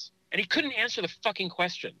banks? And he couldn't answer the fucking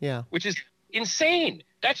question, which is insane.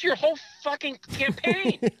 That's your whole fucking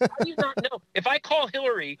campaign. How do you not know? If I call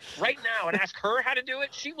Hillary right now and ask her how to do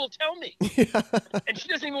it, she will tell me. And she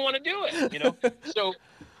doesn't even want to do it, So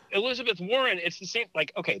Elizabeth Warren, it's the same.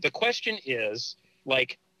 Like, okay, the question is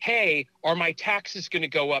like, hey, are my taxes going to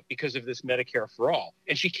go up because of this Medicare for All?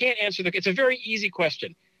 And she can't answer it's a very easy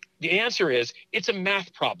question. The answer is, it's a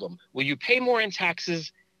math problem. Will you pay more in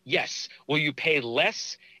taxes? Yes. Will you pay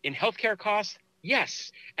less in healthcare costs?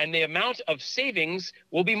 Yes. And the amount of savings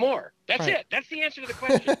will be more. That's it. That's the answer to the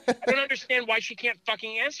question. I don't understand why she can't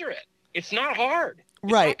fucking answer it. It's not hard.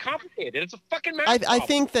 It's Right. not complicated. It's a fucking math I problem.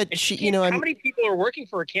 think that And she, how many people are working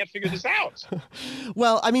for her can't figure this out?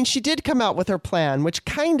 well, I mean, she did come out with her plan, which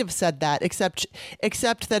kind of said that, except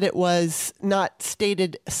that it was not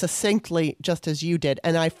stated succinctly, just as you did.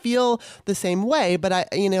 And I feel the same way, but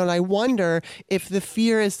and I wonder if the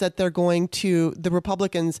fear is that they're going to, the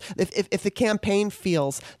Republicans, if the campaign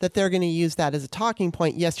feels that they're going to use that as a talking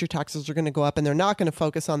point, yes, your taxes are going to go up, and they're not going to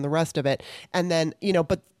focus on the rest of it. And then,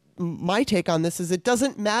 but my take on this is it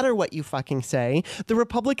doesn't matter what you fucking say. The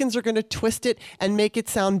Republicans are going to twist it and make it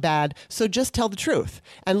sound bad. So just tell the truth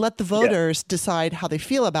and let the voters decide how they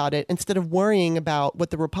feel about it instead of worrying about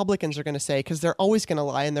what the Republicans are going to say, because they're always going to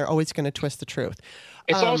lie and they're always going to twist the truth.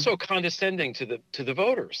 It's also condescending to the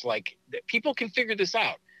voters. Like, people can figure this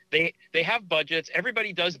out. They have budgets.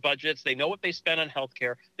 Everybody does budgets. They know what they spend on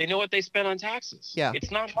healthcare. They know what they spend on taxes. Yeah.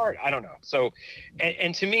 It's not hard. I don't know. So,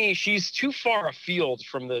 and to me, she's too far afield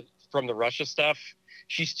from the Russia stuff.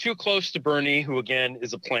 She's too close to Bernie, who again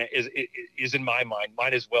is in my mind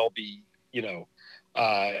might as well be,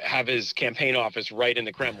 have his campaign office right in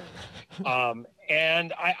the Kremlin.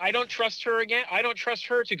 And I don't trust her again. I don't trust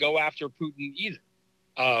her to go after Putin either.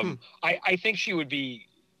 I think she would be,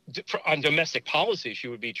 on domestic policy, she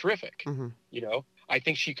would be terrific. I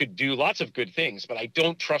think she could do lots of good things, but I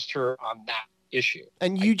don't trust her on that issue.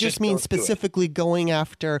 And you just mean specifically going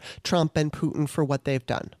after Trump and Putin for what they've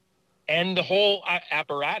done. And the whole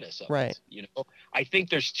apparatus of right. it. I think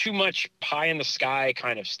there's too much pie in the sky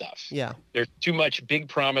kind of stuff. Yeah. There's too much big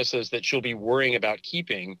promises that she'll be worrying about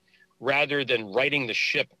keeping rather than righting the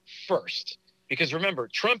ship first. Because remember,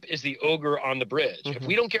 Trump is the ogre on the bridge. If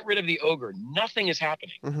we don't get rid of the ogre, nothing is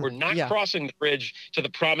happening. We're not crossing the bridge to the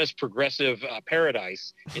promised progressive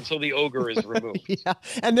paradise until the ogre is removed.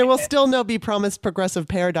 And there will still no be promised progressive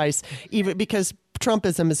paradise, even because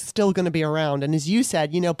Trumpism is still going to be around. And as you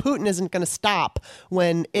said, Putin isn't going to stop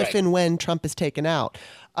if and when Trump is taken out.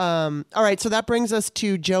 All right, so that brings us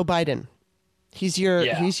to Joe Biden. He's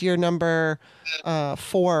your number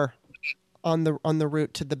 4 on the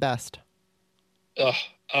route to the best.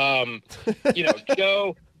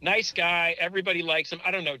 Joe, nice guy. Everybody likes him.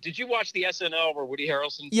 I don't know. Did you watch the SNL where Woody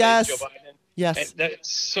Harrelson plays Joe Biden? Yes. And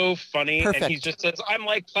that's so funny. Perfect. And he just says, I'm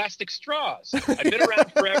like plastic straws. I've been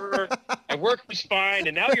around forever. My work was fine.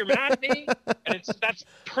 And now you're mad at me. And that's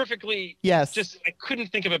perfectly. Yes. Just, I couldn't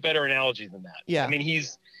think of a better analogy than that. Yeah. I mean,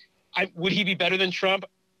 would he be better than Trump?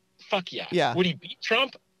 Fuck yeah. Yeah. Would he beat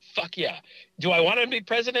Trump? Fuck yeah. Do I want him to be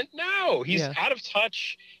president? No. He's out of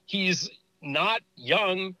touch. He's not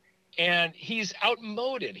young, and he's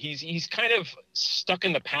outmoded. He's kind of stuck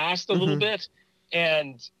in the past a little bit.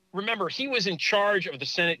 And remember, he was in charge of the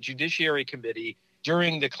Senate Judiciary Committee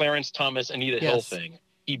during the Clarence Thomas, Anita Hill thing.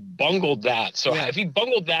 He bungled that. So if he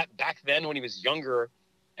bungled that back then when he was younger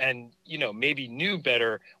and, maybe knew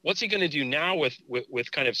better, what's he going to do now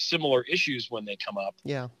with kind of similar issues when they come up?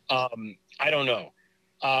 Yeah. I don't know.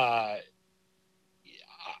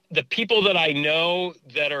 The people that I know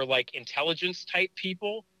that are like intelligence type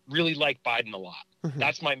people really like Biden a lot.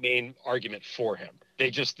 That's my main argument for him.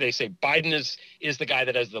 They say Biden is the guy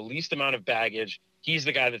that has the least amount of baggage. He's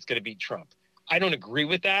the guy that's going to beat Trump. I don't agree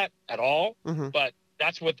with that at all, but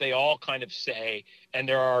that's what they all kind of say. And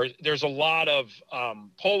there's a lot of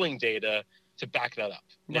polling data to back that up.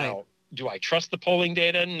 Now, do I trust the polling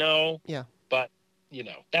data? No. Yeah. But,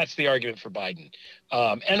 that's the argument for Biden.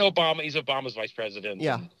 And Obama, he's Obama's vice president.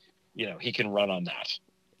 Yeah. And, he can run on that.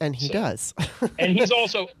 And he does. And he's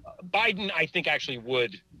also, Biden, I think, actually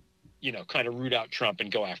would, kind of root out Trump and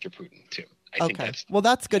go after Putin, too. I think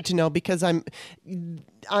that's good to know, because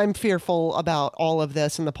I'm fearful about all of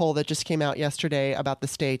this and the poll that just came out yesterday about the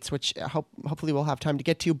states, which hopefully we'll have time to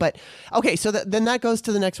get to. But, okay, so then that goes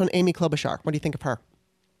to the next one, Amy Klobuchar. What do you think of her?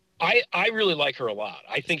 I really like her a lot.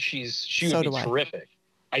 I think she would be terrific.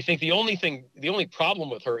 I think the only problem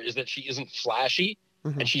with her is that she isn't flashy,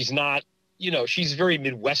 and she's not, she's very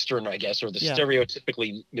Midwestern, I guess, or the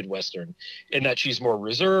stereotypically Midwestern, in that she's more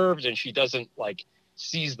reserved and she doesn't like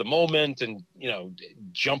seize the moment and,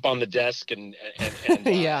 jump on the desk and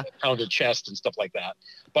pound her chest and stuff like that.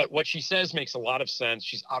 But what she says makes a lot of sense.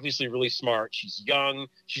 She's obviously really smart. She's young.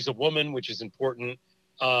 She's a woman, which is important.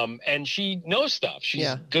 And she knows stuff. She's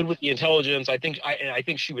good with the intelligence. I think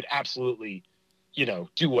she would absolutely,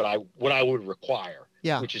 do what I would require,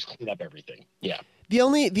 which is clean up everything. Yeah. The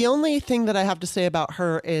only thing that I have to say about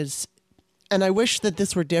her is, and I wish that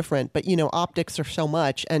this were different, but optics are so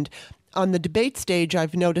much, and on the debate stage,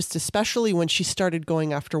 I've noticed, especially when she started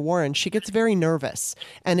going after Warren, she gets very nervous,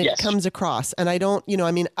 and it comes across. And I don't,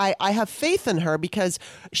 I have faith in her because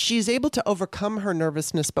she's able to overcome her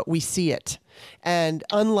nervousness, but we see it. And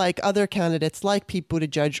unlike other candidates like Pete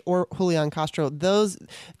Buttigieg or Julian Castro, those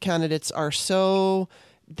candidates are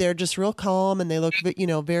they're just real calm, and they look,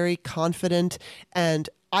 very confident. And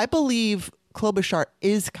I believe Klobuchar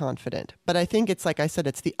is confident, but I think it's, like I said,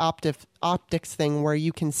 it's the optics thing where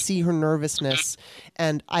you can see her nervousness,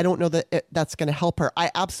 and I don't know that that's going to help her.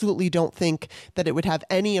 I absolutely don't think that it would have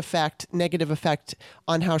any negative effect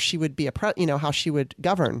on how she would be how she would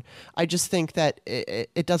govern. I just think that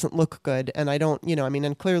it doesn't look good, and I don't,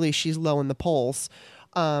 and clearly she's low in the polls.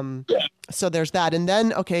 So there's that. And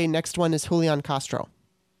then, okay, next one is Julian Castro.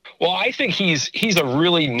 Well, I think he's a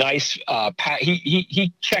really nice.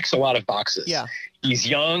 He checks a lot of boxes. Yeah, he's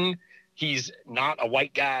young. He's not a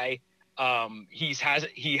white guy. He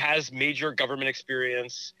has major government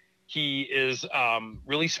experience. He is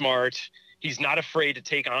really smart. He's not afraid to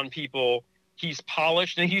take on people. He's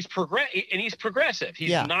polished, and he's progressive.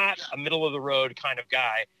 He's not a middle of the road kind of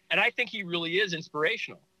guy. And I think he really is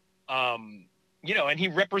inspirational. And he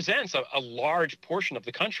represents a large portion of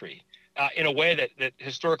the country. In a way that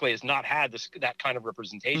historically has not had that kind of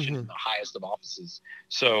representation in the highest of offices.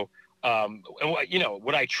 So,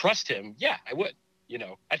 would I trust him? Yeah, I would.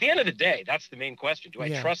 At the end of the day, that's the main question. Do I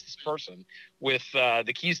trust this person with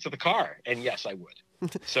the keys to the car? And yes, I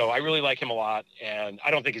would. So I really like him a lot, and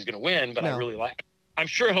I don't think he's going to win, but I'm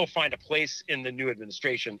sure he'll find a place in the new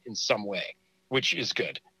administration in some way, which is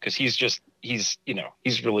good because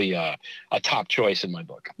he's really a top choice in my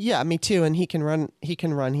book. Yeah, me too. And he can run.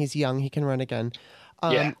 He's young. He can run again.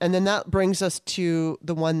 And then that brings us to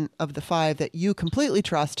the one of the five that you completely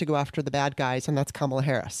trust to go after the bad guys, and that's Kamala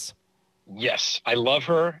Harris. Yes, I love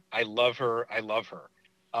her. I love her.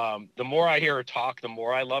 The more I hear her talk, the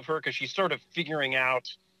more I love her because she's sort of figuring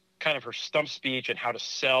out kind of her stump speech and how to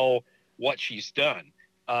sell what she's done.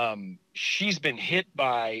 She's been hit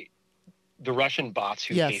by the Russian bots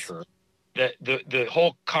who hate her. The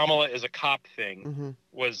whole Kamala is a cop thing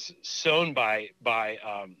was sown by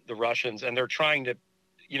the Russians, and they're trying to,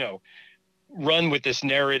 run with this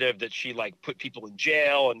narrative that she put people in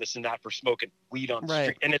jail and this and that for smoking weed on the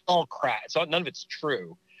street, and it's all crap. None of it's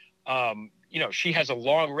true. She has a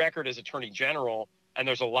long record as Attorney General, and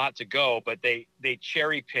there's a lot to go, but they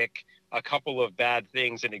cherry pick a couple of bad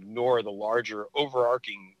things and ignore the larger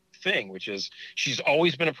overarching thing, which is she's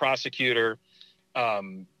always been a prosecutor.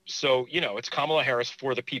 So, it's Kamala Harris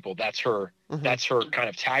for the people. That's her kind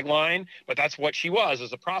of tagline, but that's what she was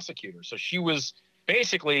as a prosecutor. So she was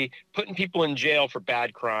basically putting people in jail for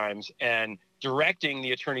bad crimes and directing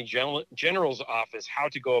the Attorney General's office how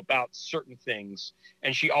to go about certain things.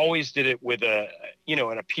 And she always did it with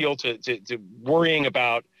an appeal to worrying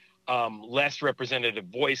about less representative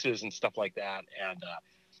voices and stuff like that. And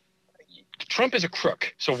Trump is a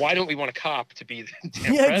crook, so why don't we want a cop to be the damn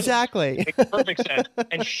president? Exactly. It makes perfect sense.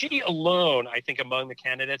 And she alone, I think, among the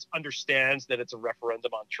candidates, understands that it's a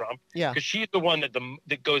referendum on Trump. Yeah. Because she's the one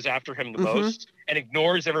that goes after him the most and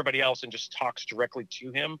ignores everybody else and just talks directly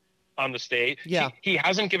to him on the stage. Yeah. He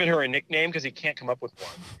hasn't given her a nickname because he can't come up with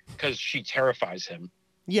one because she terrifies him.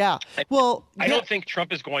 Yeah. Well, I don't think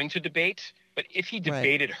Trump is going to debate, but if he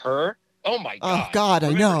debated her, oh my God. Oh God,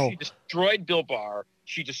 I know. She destroyed Bill Barr.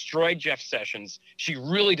 She destroyed Jeff Sessions. She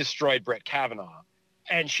really destroyed Brett Kavanaugh.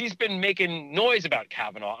 And she's been making noise about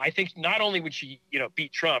Kavanaugh. I think not only would she,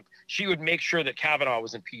 beat Trump, she would make sure that Kavanaugh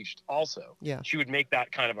was impeached also. Yeah. She would make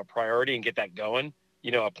that kind of a priority and get that going,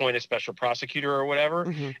 appoint a special prostator or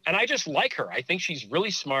whatever. And I just like her. I think she's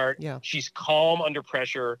really smart. Yeah. She's calm under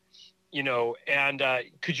pressure. And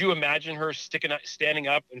could you imagine her standing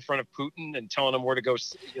up in front of Putin and telling him where to go,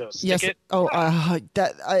 stick it? Oh,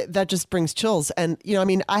 that just brings chills. And,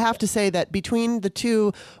 I have to say that between the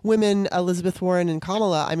two women, Elizabeth Warren and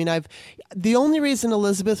Kamala, the only reason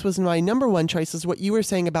Elizabeth was my number one choice is what you were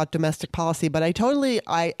saying about domestic policy. But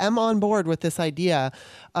I am on board with this idea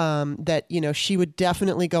that, she would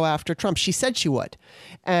definitely go after Trump. She said she would.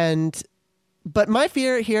 But my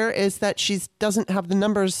fear here is that she doesn't have the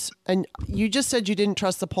numbers, and you just said you didn't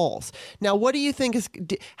trust the polls. Now, what do you think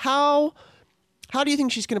how do you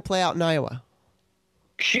think she's going to play out in Iowa?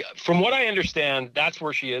 From what I understand, that's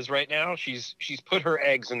where she is right now. She's put her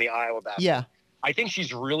eggs in the Iowa basket. Yeah. I think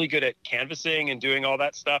she's really good at canvassing and doing all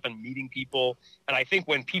that stuff and meeting people. And I think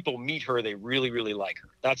when people meet her, they really, really like her.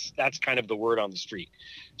 That's kind of the word on the street.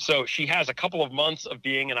 So she has a couple of months of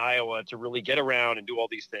being in Iowa to really get around and do all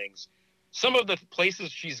these things. Some of the places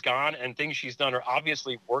she's gone and things she's done are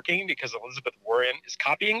obviously working because Elizabeth Warren is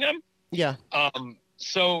copying them. Yeah.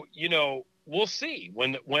 So, we'll see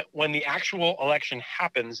when the actual election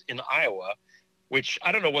happens in Iowa, which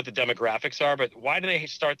I don't know what the demographics are, but why do they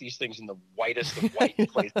start these things in the whitest of white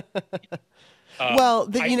places? Well,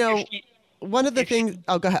 one of the things.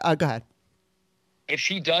 Go ahead. Go ahead. If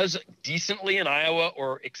she does decently in Iowa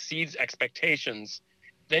or exceeds expectations,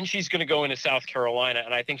 then she's going to go into South Carolina,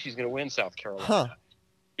 and I think she's going to win South Carolina.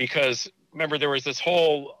 Because remember, there was this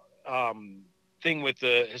whole thing with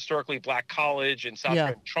the historically black college in South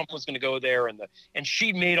Carolina. Trump was going to go there, and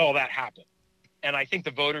she made all that happen. And I think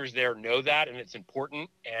the voters there know that, and it's important.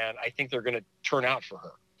 And I think they're going to turn out for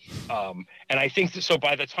her. And I think so.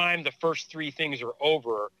 By the time the first three things are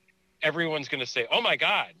over, everyone's going to say, "Oh my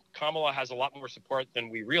God, Kamala has a lot more support than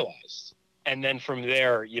we realized." And then from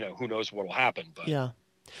there, who knows what will happen? But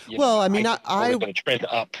well, I mean, I'm going to trend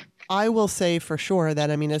up. I will say for sure that,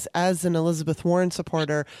 I mean, as an Elizabeth Warren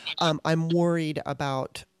supporter, I'm worried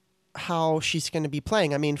about how she's going to be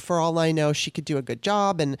playing. I mean, for all I know, she could do a good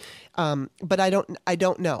job, and but I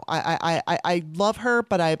don't know. I love her,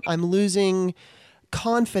 but I'm losing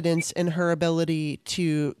confidence in her ability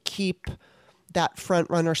to keep that front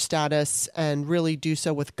runner status and really do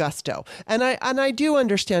so with gusto. And I do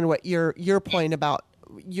understand what your point about.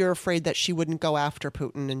 You're afraid that she wouldn't go after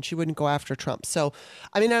Putin and she wouldn't go after Trump. So,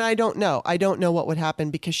 I mean, and I don't know what would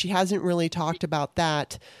happen because she hasn't really talked about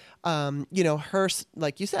that. Her,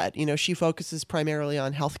 like you said, she focuses primarily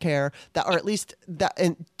on healthcare, or at least that,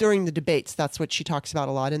 and during the debates, that's what she talks about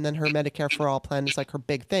a lot. And then her Medicare for All plan is like her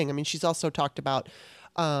big thing. I mean, she's also talked about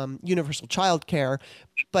universal child care,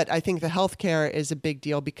 but I think the healthcare is a big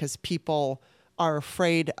deal because people are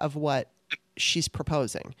afraid of what she's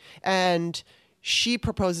proposing. And she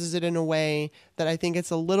proposes it in a way that I think it's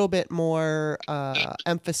a little bit more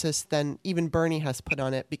emphasis than even Bernie has put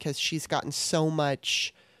on it because she's gotten so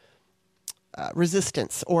much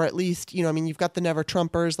resistance, or at least, you've got the Never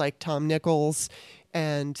Trumpers like Tom Nichols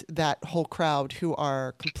and that whole crowd who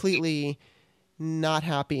are completely not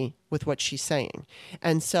happy with what she's saying.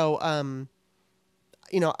 And so,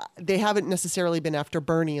 they haven't necessarily been after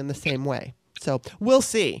Bernie in the same way. So we'll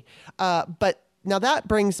see. But now that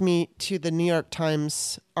brings me to the New York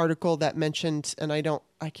Times article that mentioned, and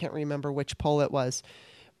I can't remember which poll it was,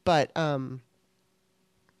 but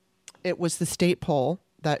it was the state poll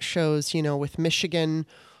that shows, with Michigan,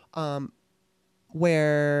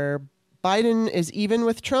 where Biden is even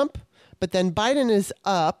with Trump, but then Biden is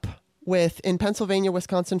up in Pennsylvania,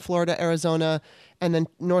 Wisconsin, Florida, Arizona, and then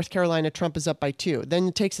North Carolina, Trump is up by 2. Then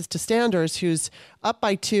it takes us to Sanders, who's up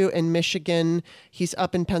by 2 in Michigan. He's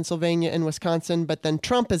up in Pennsylvania and Wisconsin, but then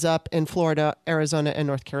Trump is up in Florida, Arizona, and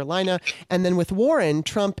North Carolina. And then with Warren,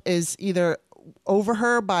 Trump is either over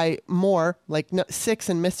her by more, like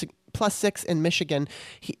plus 6 in Michigan,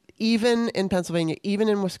 even in Pennsylvania, even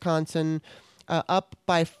in Wisconsin, up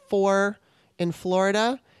by 4 in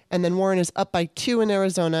Florida. And then Warren is up by 2 in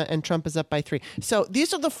Arizona, and Trump is up by 3. So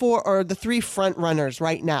these are the 3 front runners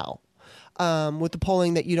right now, with the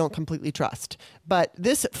polling that you don't completely trust. But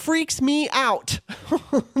this freaks me out.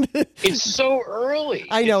 It's so early.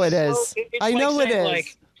 I know it is. I know it is.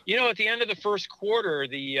 Like, at the end of the first quarter,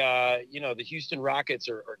 the Houston Rockets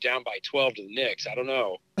are down by 12 to the Knicks. I don't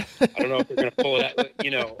know if they're going to pull it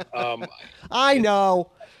out. I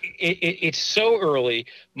know. It's so early.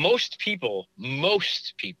 Most people,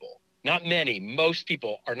 not many, most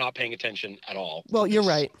people are not paying attention at all. Well, you're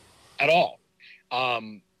right. At all.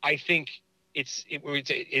 I think it's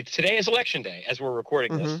today is election day as we're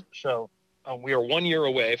recording this. So we are 1 year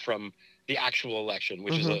away from the actual election,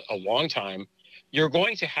 which is a long time. You're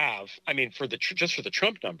going to have, just for the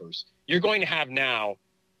Trump numbers, you're going to have now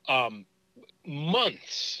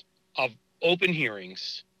months of open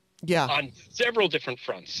hearings on several different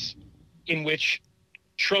fronts in which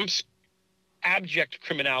Trump's abject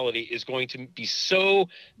criminality is going to be so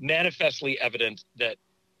manifestly evident that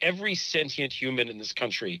every sentient human in this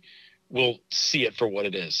country will see it for what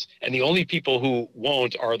it is. And the only people who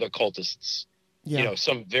won't are the cultists.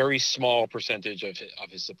 Some very small percentage of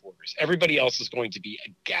his supporters. Everybody else is going to be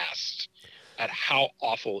aghast at how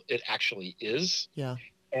awful it actually is. Yeah.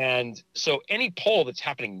 And so any poll that's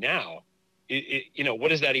happening now, what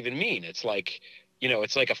does that even mean? It's like,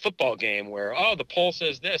 it's like a football game where, the poll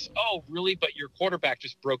says this. Oh, really? But your quarterback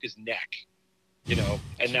just broke his neck,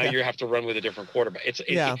 and now you have to run with a different quarterback.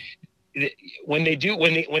 When they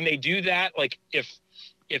do that, like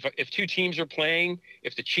if two teams are playing,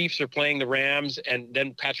 if the Chiefs are playing the Rams and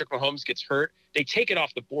then Patrick Mahomes gets hurt, they take it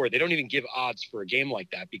off the board. They don't even give odds for a game like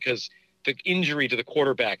that because the injury to the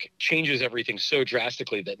quarterback changes everything so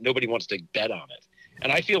drastically that nobody wants to bet on it.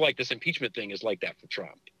 And I feel like this impeachment thing is like that for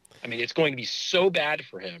Trump. I mean, it's going to be so bad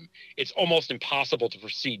for him. It's almost impossible to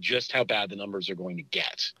foresee just how bad the numbers are going to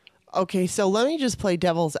get. Okay, so let me just play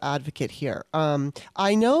devil's advocate here.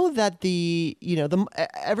 I know that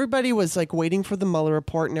everybody was like waiting for the Mueller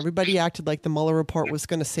report, and everybody acted like the Mueller report was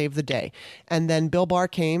going to save the day. And then Bill Barr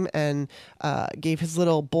came and gave his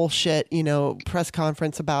little bullshit, press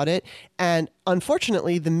conference about it. And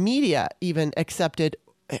unfortunately, the media even accepted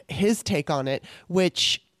his take on it,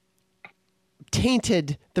 which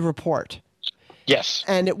tainted the report. Yes.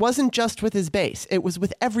 And it wasn't just with his base. It was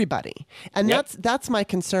with everybody. And that's my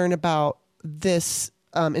concern about this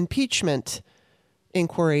impeachment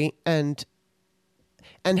inquiry and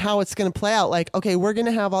how it's going to play out. Like, okay, we're going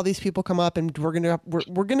to have all these people come up and we're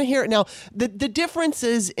going to hear it. Now, the difference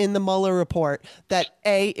is in the Mueller report that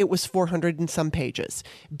A, it was 400 and some pages.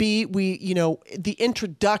 B, the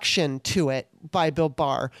introduction to it by Bill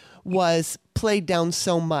Barr was played down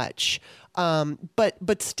so much.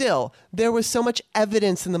 But still, there was so much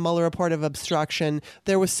evidence in the Mueller report of obstruction.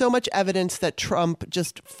 There was so much evidence that Trump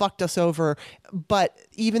just fucked us over, but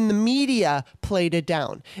even the media played it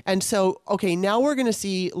down. And so, okay, now we're going to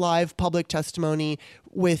see live public testimony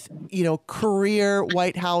with, career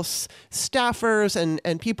White House staffers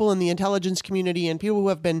and people in the intelligence community and people who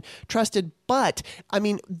have been trusted. But, I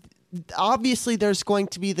mean, obviously there's going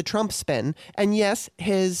to be the Trump spin. And yes,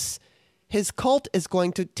 his cult is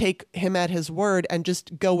going to take him at his word and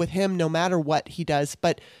just go with him no matter what he does.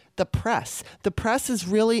 But the press is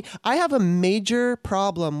really, I have a major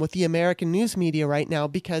problem with the American news media right now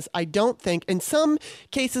because I don't think, in some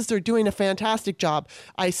cases, they're doing a fantastic job.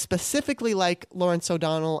 I specifically like Lawrence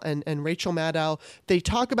O'Donnell and Rachel Maddow. They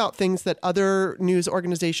talk about things that other news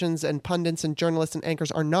organizations and pundits and journalists and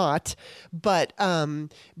anchors are not, but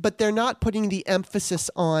they're not putting the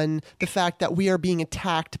emphasis on the fact that we are being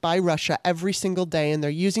attacked by Russia every single day, and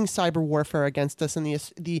they're using cyber warfare against us, and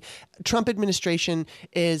the Trump administration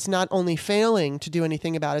is not only failing to do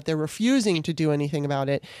anything about it, they're refusing to do anything about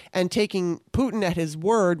it and taking Putin at his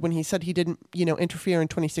word when he said he didn't, interfere in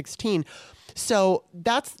 2016. So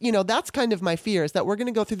that's kind of my fear, is that we're going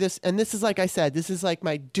to go through this. And this is, like I said, this is like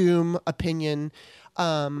my doom opinion,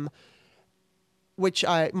 which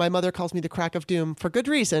my mother calls me the crack of doom for good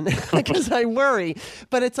reason, because I worry.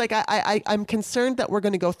 But it's like I'm concerned that we're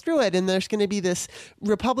going to go through it, and there's going to be this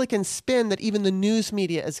Republican spin that even the news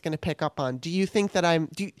media is going to pick up on. Do you think that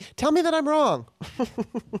tell me that I'm wrong?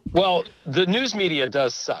 Well, the news media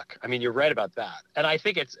does suck. I mean, you're right about that. And I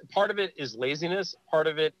think part of it is laziness, part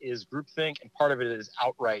of it is groupthink, and part of it is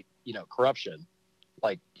outright, corruption.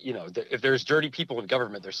 Like, if there's dirty people in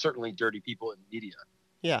government, there's certainly dirty people in media.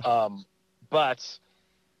 Yeah. But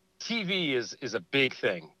TV is a big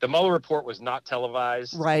thing. The Mueller report was not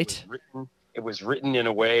televised. Right. It was written in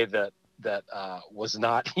a way that was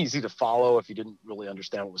not easy to follow if you didn't really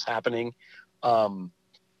understand what was happening. And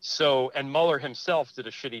Mueller himself did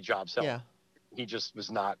a shitty job selling. Yeah. He just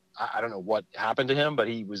was not. I don't know what happened to him, but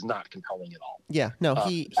he was not compelling at all. Yeah. No.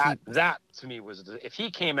 That to me was, if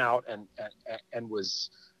he came out and was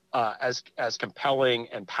as compelling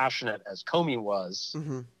and passionate as Comey was.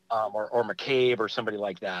 Mm-hmm. Or McCabe or somebody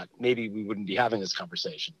like that, maybe we wouldn't be having this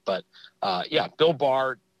conversation. But Bill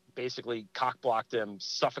Barr basically cock-blocked him,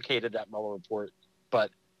 suffocated that Mueller report.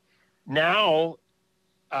 But now,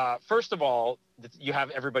 first of all, you have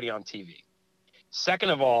everybody on TV. Second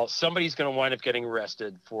of all, somebody's going to wind up getting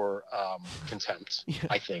arrested for contempt,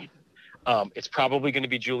 I think. It's probably going to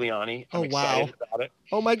be Giuliani. I'm excited about it.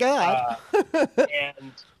 Oh, my God.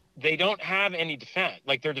 And they don't have any defense.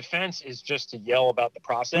 Like, their defense is just to yell about the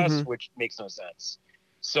process, mm-hmm. which makes no sense.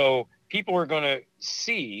 So people are going to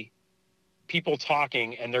see people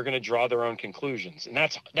talking, and they're going to draw their own conclusions. And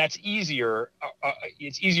that's easier.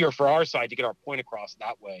 It's easier for our side to get our point across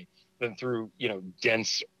that way than through,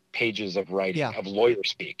 dense pages of writing, of lawyer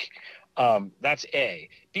speak. That's A.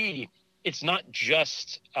 B, it's not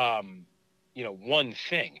just, one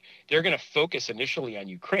thing. They're going to focus initially on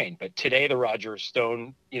Ukraine, but today the Roger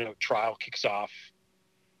Stone, trial kicks off.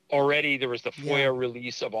 Already there was the FOIA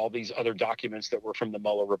release of all these other documents that were from the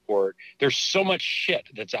Mueller report. There's so much shit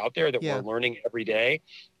that's out there that we're learning every day.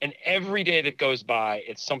 And every day that goes by,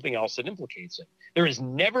 it's something else that implicates it. There has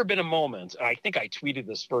never been a moment, and I think I tweeted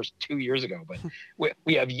this first 2 years ago, but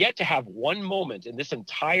we have yet to have one moment in this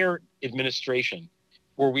entire administration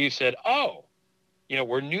where we've said,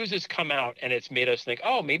 where news has come out and it's made us think,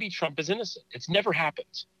 maybe Trump is innocent. It's never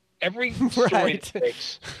happened. Every story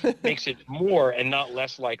that makes it more and not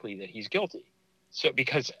less likely that he's guilty. So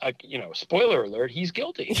because, spoiler alert, he's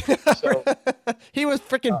guilty. So, he was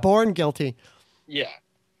freaking born guilty. Yeah.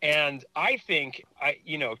 And I think,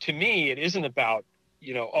 to me, it isn't about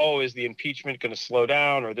is the impeachment going to slow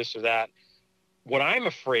down or this or that? What I'm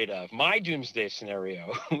afraid of, my doomsday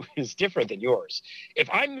scenario is different than yours. If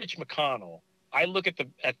I'm Mitch McConnell, I look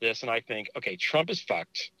at this and I think, okay, Trump is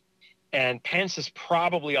fucked, and Pence is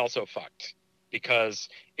probably also fucked, because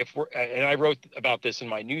and I wrote about this in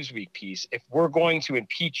my Newsweek piece, if we're going to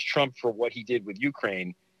impeach Trump for what he did with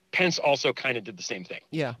Ukraine, Pence also kind of did the same thing.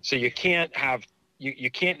 Yeah. So you can't have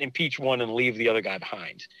you can't impeach one and leave the other guy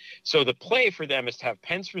behind. So the play for them is to have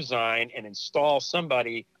Pence resign and install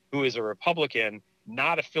somebody who is a Republican,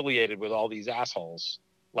 not affiliated with all these assholes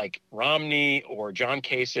like Romney or John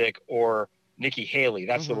Kasich or Nikki Haley.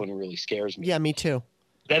 That's the one who really scares me. Yeah, me too.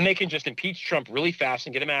 Then they can just impeach Trump really fast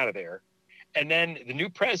and get him out of there. And then the new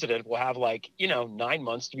president will have 9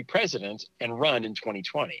 months to be president and run in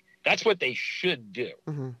 2020. That's what they should do.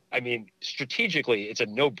 I mean, strategically, it's a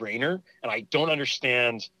no-brainer, and I don't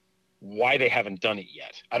understand why they haven't done it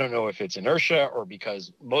yet. I don't know if it's inertia or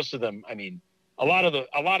because most of them, I mean, a lot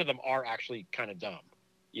of them are actually kind of dumb.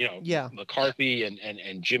 McCarthy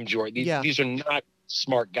and Jim Jordan. These are not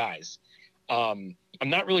smart guys. I'm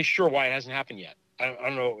not really sure why it hasn't happened yet. I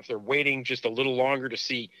don't know if they're waiting just a little longer to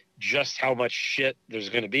see just how much shit there's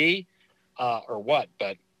going to be or what.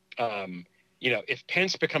 But, if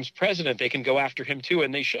Pence becomes president, they can go after him too,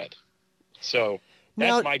 and they should. So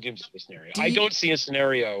that's my doomsday scenario. I don't see a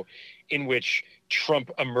scenario in which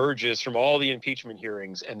Trump emerges from all the impeachment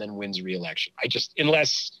hearings and then wins re-election.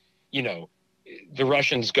 Unless, the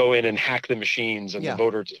Russians go in and hack the machines and the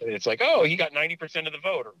voters, it's like, oh, he got 90% of the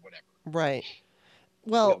vote or whatever. Right.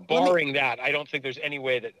 Well, barring that, I don't think there's any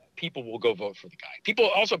way that people will go vote for the guy. People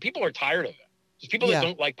are tired of him. Just people that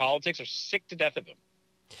don't like politics are sick to death of him.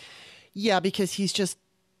 Yeah, because he's just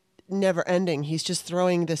never ending. He's just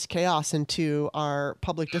throwing this chaos into our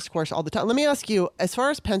public discourse all the time. Let me ask you, as far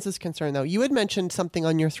as Pence is concerned, though, you had mentioned something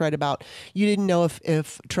on your thread about you didn't know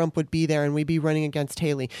if Trump would be there and we'd be running against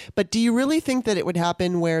Haley. But do you really think that it would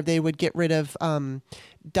happen where they would get rid of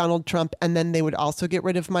Donald Trump and then they would also get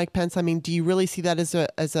rid of Mike Pence? I mean, do you really see that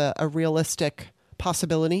as a realistic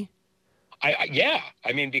possibility? Yeah.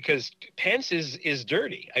 I mean, because Pence is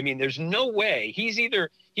dirty. I mean, there's no way. He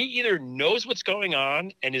either knows what's going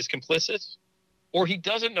on and is complicit, or he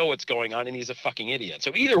doesn't know what's going on and he's a fucking idiot.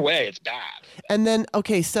 So either way, it's bad. And then,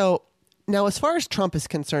 okay, so now as far as Trump is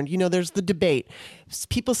concerned, there's the debate.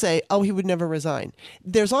 People say, oh, he would never resign.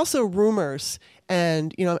 There's also rumors,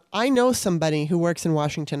 and, I know somebody who works in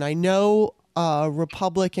Washington. I know a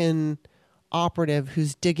Republican operative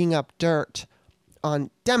who's digging up dirt on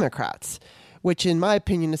Democrats, which in my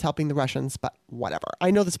opinion is helping the Russians, but whatever.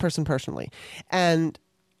 I know this person personally. And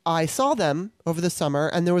I saw them over the summer,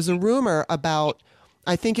 and there was a rumor about,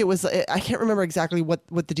 I think it was, I can't remember exactly what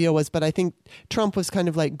the deal was, but I think Trump was kind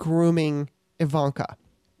of like grooming Ivanka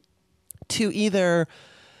to either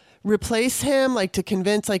replace him, like to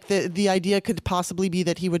convince, like the idea could possibly be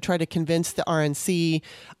that he would try to convince the RNC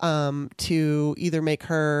to either make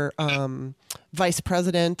her vice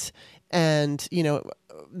president. And,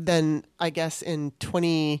 then I guess in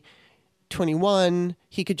 2021,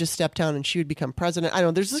 he could just step down and she would become president. I don't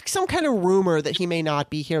know. There's like some kind of rumor that he may not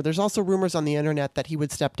be here. There's also rumors on the internet that he would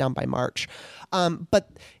step down by March.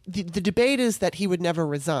 But the debate is that he would never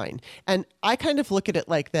resign. And I kind of look at it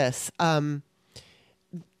like this. I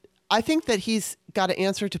think that he's got to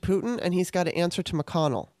answer to Putin and he's got to answer to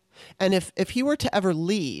McConnell. And if he were to ever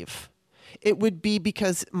leave, it would be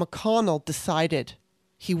because McConnell decided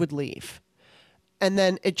he would leave. And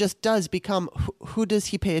then it just does become, who does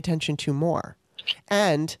he pay attention to more?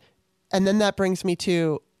 And then that brings me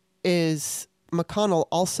to, is McConnell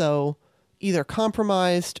also either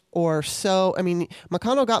compromised or so? I mean,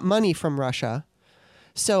 McConnell got money from Russia.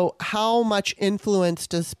 So how much influence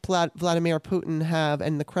does Vladimir Putin have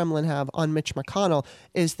and the Kremlin have on Mitch McConnell?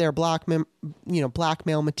 Is there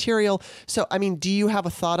blackmail material? So, I mean, do you have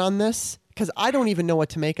a thought on this? Because I don't even know what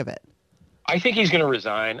to make of it. I think he's going to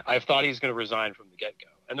resign. I've thought he's going to resign from the get-go.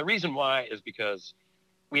 And the reason why is because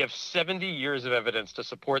we have 70 years of evidence to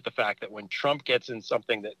support the fact that when Trump gets in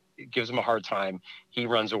something that gives him a hard time, he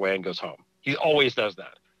runs away and goes home. He always does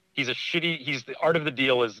that. The art of the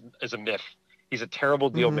deal is a myth. He's a terrible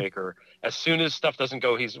deal maker. As soon as stuff doesn't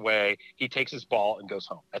go his way, he takes his ball and goes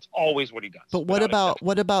home. That's always what he does. But what about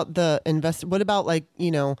the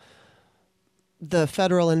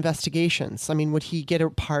federal investigations? I mean, would he get a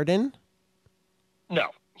pardon? No,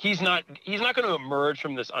 he's not going to emerge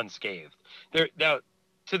from this unscathed. Now,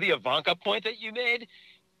 to the Ivanka point that you made,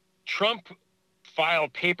 Trump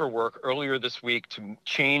filed paperwork earlier this week to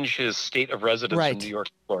change his state of residence from New York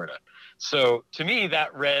to Florida. So to me,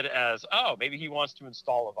 that read as, oh, maybe he wants to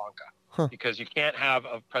install Ivanka. because you can't have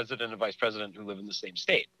a president and vice president who live in the same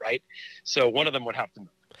state, right? So one of them would have to move.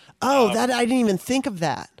 Oh, that I didn't even think of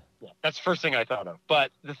that. Yeah, that's the first thing I thought of.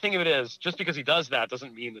 But the thing of it is, just because he does that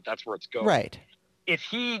doesn't mean that that's where it's going. Right. If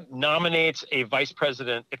he nominates a vice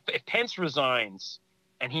president, if Pence resigns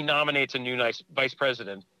and he nominates a new vice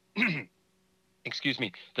president, excuse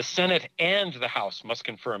me, the Senate and the House must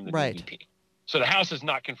confirm the new VP. So the House is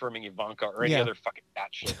not confirming Ivanka or any other fucking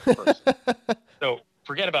batshit person. So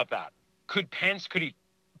forget about that. Could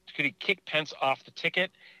he kick Pence off the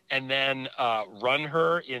ticket and then run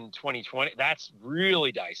her in 2020? That's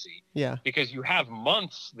really dicey. Yeah. Because you have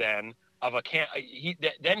months then of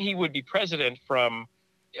then he would be president from,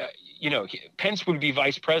 Pence would be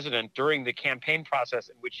vice president during the campaign process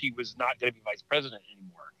in which he was not going to be vice president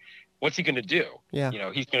anymore. What's he going to do? Yeah.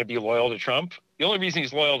 He's going to be loyal to Trump. The only reason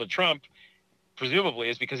he's loyal to Trump, presumably,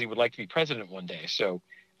 is because he would like to be president one day. So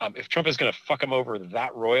if Trump is going to fuck him over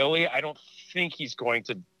that royally, I don't think he's going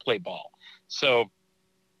to play ball. So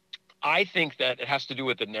I think that it has to do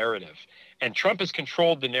with the narrative. And Trump has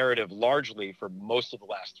controlled the narrative largely for most of the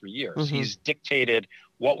last 3 years. Mm-hmm. He's dictated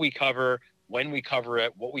what we cover, when we cover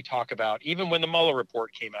it, what we talk about. Even when the Mueller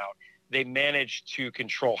report came out, they managed to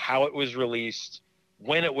control how it was released,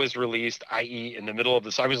 when it was released, i.e. in the middle of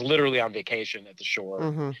this. I was literally on vacation at the shore.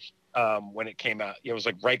 Mm-hmm. When it came out. It was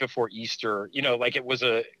like right before Easter, like it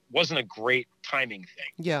wasn't a great timing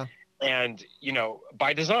thing. Yeah. And,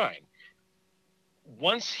 by design,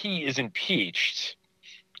 once he is impeached,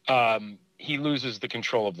 he loses the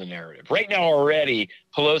control of the narrative. Right now already,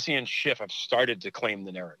 Pelosi and Schiff have started to claim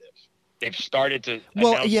the narrative. They've started to.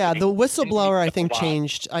 Well, yeah, the whistleblower, I think,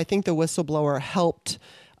 changed. I think the whistleblower helped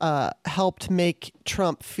make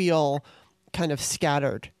Trump feel kind of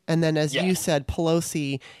scattered. And then, as you said,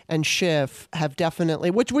 Pelosi and Schiff have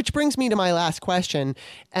definitely, which brings me to my last question.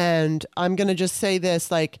 And I'm going to just say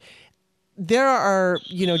this, like, there are,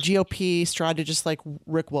 GOP strategists like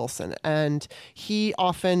Rick Wilson, and he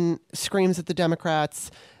often screams at the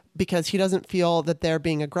Democrats because he doesn't feel that they're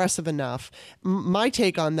being aggressive enough. My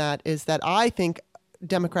take on that is that I think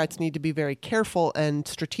Democrats need to be very careful and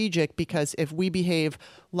strategic, because if we behave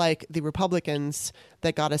like the Republicans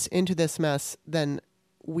that got us into this mess, then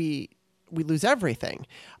we lose everything.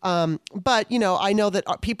 But, I know that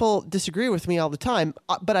people disagree with me all the time,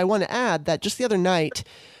 but I want to add that just the other night,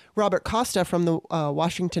 Robert Costa from the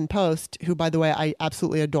Washington Post, who, by the way, I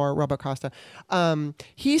absolutely adore Robert Costa,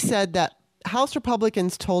 he said that House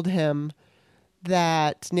Republicans told him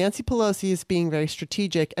that Nancy Pelosi is being very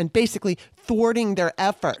strategic and basically thwarting their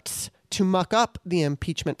efforts to muck up the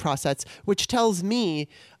impeachment process, which tells me,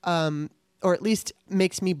 or at least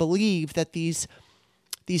makes me believe, that these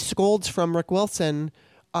scolds from Rick Wilson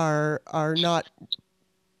are not.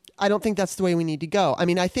 I don't think that's the way we need to go. I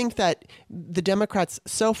mean, I think that the Democrats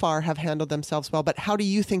so far have handled themselves well, but how do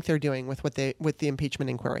you think they're doing with the impeachment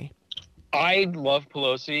inquiry? I love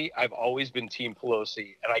Pelosi. I've always been Team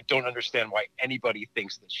Pelosi, and I don't understand why anybody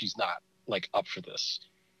thinks that she's not up for this.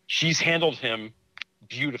 She's handled him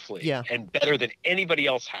beautifully and better than anybody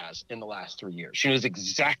else has in the last 3 years. She knows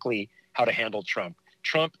exactly how to handle Trump.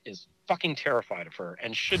 Trump is fucking terrified of her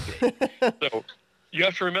and should be. So you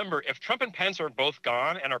have to remember, if Trump and Pence are both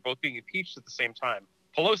gone and are both being impeached at the same time,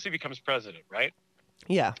 Pelosi becomes president, right?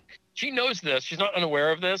 Yeah. She knows this. She's not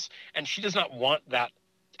unaware of this, and she does not want that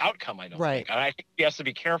outcome, I don't think. And I think he has to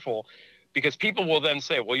be careful, because people will then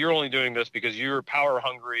say, well, you're only doing this because you're power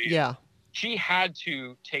hungry. Yeah. She had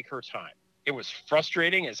to take her time. It was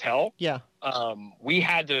frustrating as hell. Yeah. We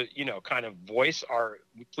had to, kind of voice our,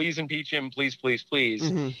 please impeach him, please, please, please.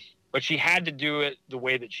 Mm-hmm. But she had to do it the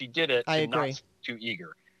way that she did it. I agree. Not too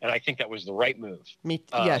eager. And I think that was the right move. When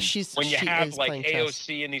you have like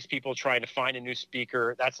AOC and these people trying to find a new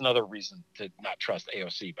speaker, that's another reason to not trust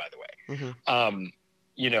AOC, by the way. Mm-hmm.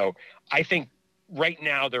 I think right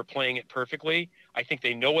now they're playing it perfectly. I think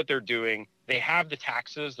they know what they're doing. They have the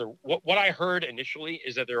taxes. What I heard initially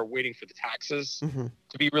is that they were waiting for the taxes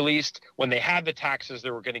to be released. When they had the taxes,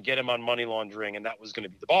 they were going to get him on money laundering, and that was going to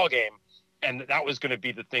be the ball game. And that was going to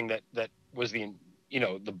be the thing that was the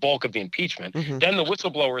bulk of the impeachment. Mm-hmm. Then the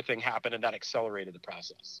whistleblower thing happened, and that accelerated the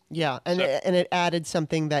process. Yeah, and it added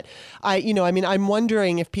something that I'm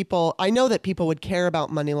wondering if I know that people would care about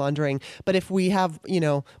money laundering, but if we have,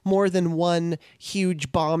 more than one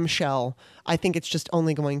huge bombshell, I think it's just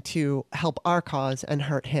only going to help our cause and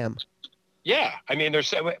hurt him. Yeah, I mean,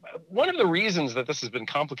 there's one of the reasons that this has been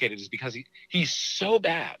complicated is because he's so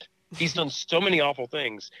bad. He's done so many awful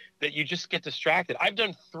things that you just get distracted. I've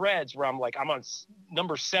done threads where I'm on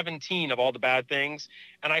number 17 of all the bad things,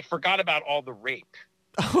 and I forgot about all the rape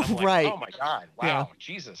Oh, I'm like, right. oh my God, wow, Yeah.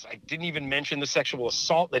 Jesus. I didn't even mention the sexual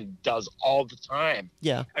assault that he does all the time.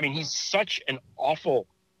 Yeah. I mean, he's such an awful,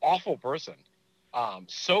 awful person.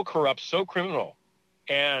 So corrupt, so criminal.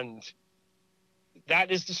 And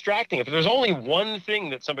that is distracting. If there's only one thing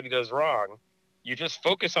that somebody does wrong, you just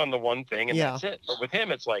focus on the one thing and Yeah. that's it. But with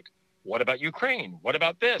him, it's like, what about Ukraine? What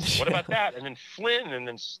about this? What about that? And then Flynn and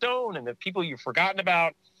then Stone and the people you've forgotten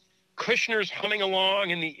about. Kushner's humming along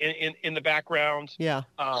in the background. Yeah.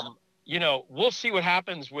 You know, we'll see what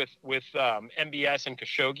happens with MBS and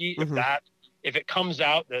Khashoggi Mm-hmm. if it comes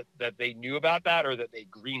out that they knew about that or that they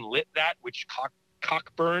greenlit that, which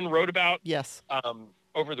Cockburn wrote about Yes.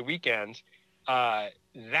 over the weekend.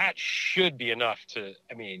 That should be enough to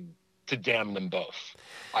damn them both,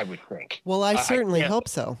 I would think. Well, I certainly hope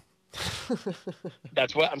so.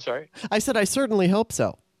 That's what I'm sorry. I said I certainly hope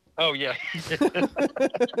so. Oh yeah.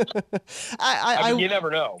 I mean, you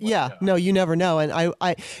never know. Yeah, no, you never know. And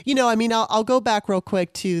I'll go back real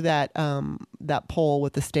quick to that poll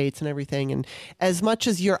with the states and everything. And as much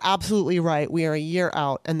as you're absolutely right, we are a year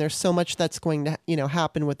out, and there's so much that's going to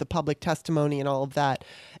happen with the public testimony and all of that.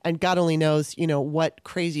 And God only knows what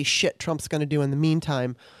crazy shit Trump's going to do in the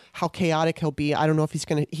meantime. How chaotic he'll be. I don't know if he's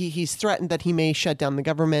going to. He's threatened that he may shut down the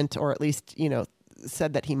government, or at least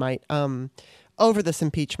said that he might. Over this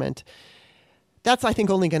impeachment. That's, I think,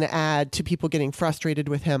 only going to add to people getting frustrated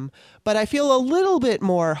with him. But I feel a little bit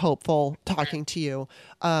more hopeful talking to you.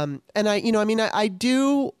 And like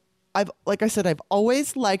I said, I've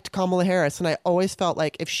always liked Kamala Harris, and I always felt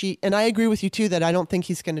like and I agree with you too, that I don't think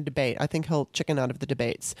he's going to debate. I think he'll chicken out of the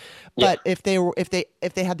debates. But if they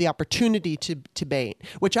had the opportunity to debate,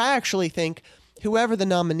 which I actually think whoever the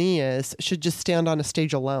nominee is should just stand on a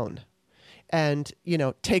stage alone. And,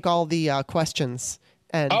 take all the questions.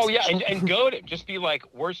 And and goad him. Just be like,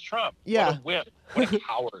 where's Trump? Yeah. What a wimp. What a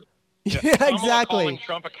coward. Yeah, Kamala exactly. Calling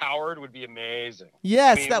Trump a coward would be amazing.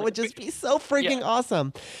 Yes, that would just be so freaking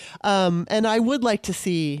awesome. And I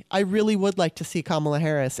really would like to see Kamala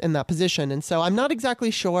Harris in that position. And so I'm not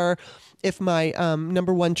exactly sure if my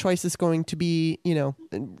number one choice is going to be,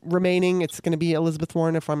 remaining. It's going to be Elizabeth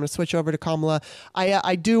Warren if I'm going to switch over to Kamala.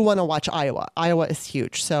 I do want to watch Iowa. Iowa is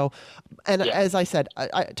huge. So, as I said,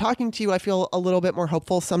 talking to you, I feel a little bit more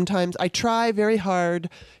hopeful. Sometimes I try very hard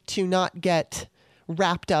to not get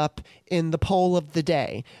wrapped up in the poll of the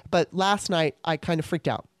day. But last night I kind of freaked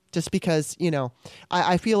out. Just because,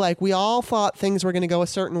 I feel like we all thought things were going to go a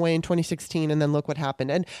certain way in 2016, and then look what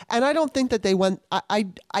happened. And I don't think that they went.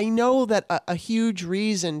 I know that a huge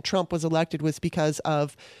reason Trump was elected was because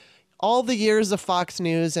of all the years of Fox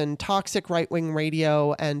News and toxic right-wing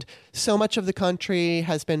radio, and so much of the country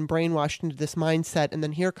has been brainwashed into this mindset. And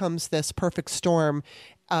then here comes this perfect storm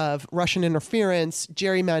of Russian interference,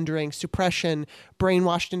 gerrymandering, suppression,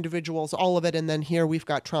 brainwashed individuals, all of it. And then here we've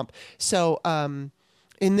got Trump. So,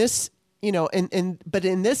 in this, but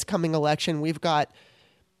in this coming election, we've got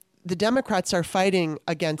the Democrats are fighting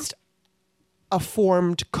against a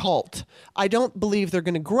formed cult. I don't believe they're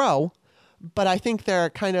going to grow, but I think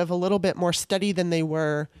they're kind of a little bit more steady than they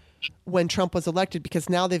were when Trump was elected, because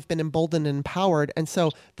now they've been emboldened and empowered. And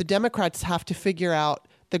so the Democrats have to figure out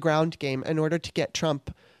the ground game in order to get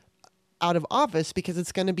Trump out of office, because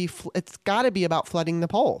it's got to be about flooding the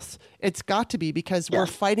polls. It's got to be, because we're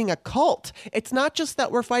fighting a cult. It's not just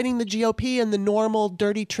that we're fighting the GOP and the normal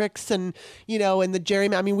dirty tricks and, and the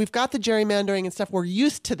gerrymandering. I mean, we've got the gerrymandering and stuff. We're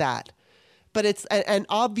used to that. But and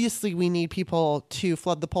obviously we need people to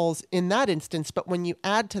flood the polls in that instance. But when you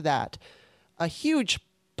add to that a huge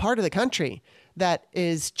part of the country that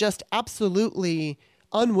is just absolutely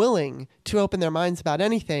unwilling to open their minds about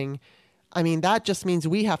anything, I mean, that just means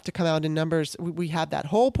we have to come out in numbers. We have that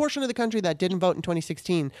whole portion of the country that didn't vote in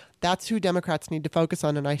 2016. That's who Democrats need to focus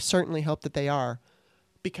on, and I certainly hope that they are,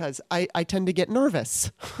 because I tend to get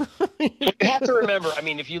nervous. You have to remember, I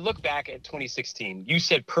mean, if you look back at 2016, you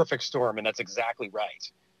said perfect storm, and that's exactly right.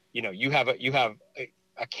 You have a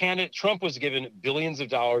candidate. Trump was given billions of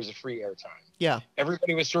dollars of free airtime. Yeah.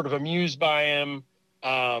 Everybody was sort of amused by him.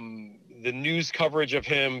 The news coverage of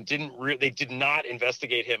him they did not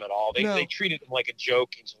investigate him at all. They treated him like a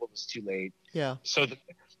joke until it was too late. Yeah. So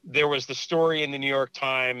there was the story in the New York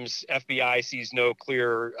Times, FBI sees no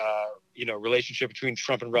clear, relationship between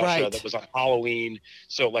Trump and Russia. That was on Halloween.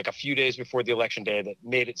 So like a few days before the election day, that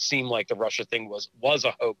made it seem like the Russia thing was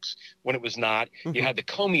a hoax when it was not. Mm-hmm. You had the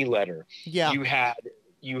Comey letter. Yeah.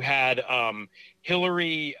 You had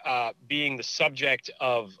Hillary being the subject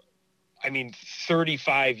of,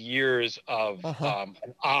 35 years of an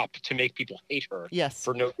op to make people hate her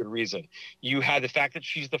for no good reason. You had the fact that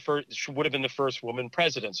she would have been the first woman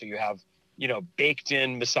president. So you have baked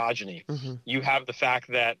in misogyny. Mm-hmm. You have the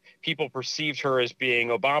fact that people perceived her as being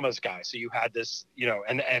Obama's guy. So you had this,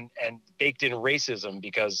 and baked in racism,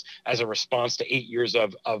 because as a response to 8 years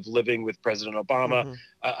of living with President Obama,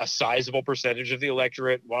 Mm-hmm. a sizable percentage of the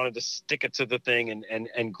electorate wanted to stick it to the thing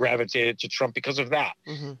and gravitated to Trump because of that.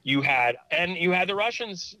 Mm-hmm. You had the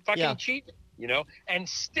Russians fucking cheating, and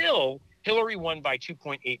still Hillary won by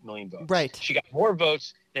 2.8 million votes. Right. She got more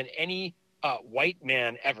votes than any white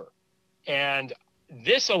man ever. And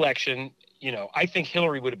this election, I think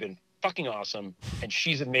Hillary would have been fucking awesome, and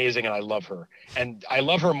she's amazing, and I love her. And I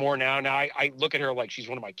love her more now. Now I look at her like she's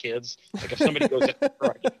one of my kids. Like if somebody goes at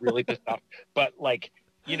her, I get really pissed off. But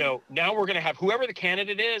now we're going to have whoever the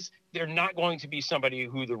candidate is, they're not going to be somebody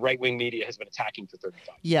who the right-wing media has been attacking for 35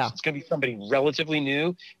 years. Yeah. It's going to be somebody relatively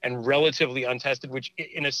new and relatively untested, which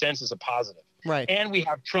in a sense is a positive. Right. And we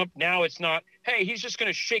have Trump now. It's not, hey, he's just going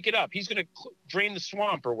to shake it up. He's going to drain the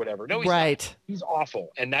swamp or whatever. No, he's not. He's awful.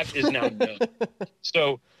 And that is now known.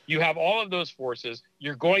 So you have all of those forces.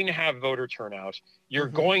 You're going to have voter turnout. You're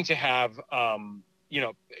Mm-hmm. going to have,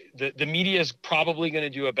 the media is probably going to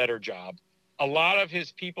do a better job. A lot of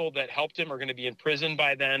his people that helped him are going to be in prison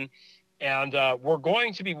by then. And we're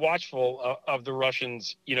going to be watchful of the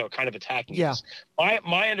Russians, kind of attacking us.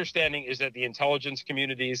 My understanding is that the intelligence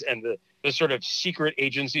communities and the sort of secret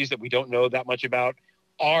agencies that we don't know that much about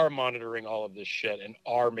are monitoring all of this shit and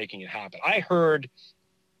are making it happen. I heard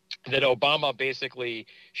that Obama basically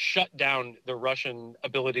shut down the Russian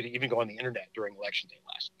ability to even go on the internet during election day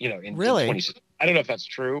in Really? 2016. I don't know if that's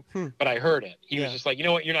true, but I heard it. He was just like, you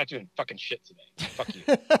know what? You're not doing fucking shit today. Fuck you.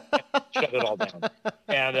 Shut it all down.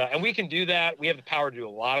 And we can do that. We have the power to do a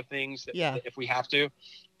lot of things if we have to.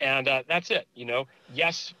 And that's it.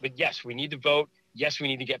 Yes, we need to vote. Yes, we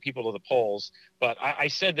need to get people to the polls. But I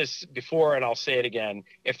said this before, and I'll say it again.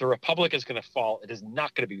 If the Republic is going to fall, it is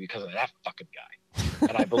not going to be because of that fucking guy.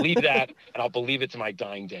 And I believe that, and I'll believe it to my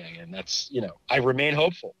dying day. And that's, I remain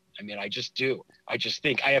hopeful. I mean, I just do. I just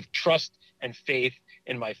think I have trust and faith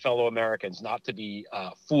in my fellow Americans not to be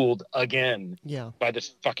fooled again by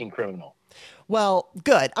this fucking criminal. Well,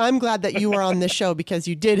 good. I'm glad that you were on this show because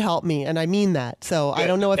you did help me, and I mean that. So Good. I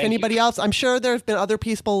don't know if Thank anybody you. else, I'm sure there's been other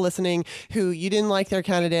people listening who you didn't like their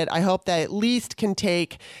candidate. I hope that at least can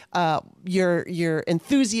take your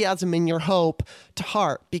enthusiasm and your hope to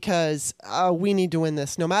heart, because we need to win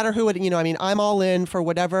this no matter who it, I'm all in for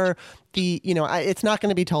whatever it's not going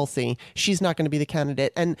to be Tulsi. She's not going to be the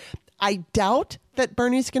candidate. And I doubt that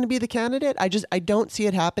Bernie's going to be the candidate. I don't see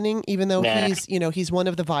it happening, even though he's one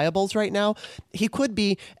of the viables right now. He could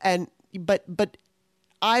be, but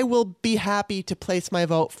I will be happy to place my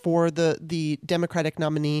vote for the Democratic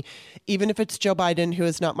nominee, even if it's Joe Biden, who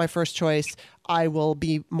is not my first choice. I will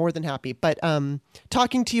be more than happy. But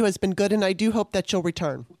talking to you has been good, and I do hope that you'll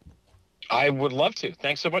return. I would love to.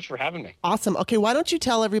 Thanks so much for having me. Awesome. Okay, why don't you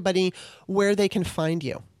tell everybody where they can find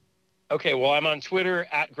you? Okay, well, I'm on Twitter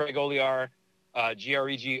at Greg Olear,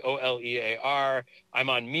 Gregolear. I'm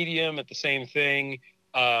on Medium at the same thing.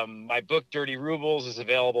 My book, Dirty Rubles, is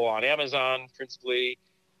available on Amazon, principally.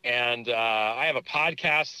 And I have a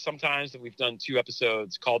podcast sometimes that we've done 2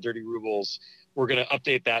 episodes called Dirty Rubles. We're going to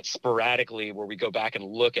update that sporadically, where we go back and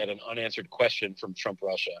look at an unanswered question from Trump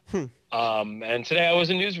Russia. And today I was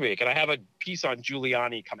in Newsweek, and I have a piece on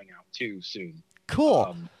Giuliani coming out, too, soon.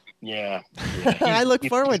 Cool. Yeah. I look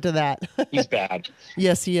forward to that. He's bad.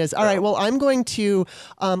 Yes, he is. All right. Well, I'm going to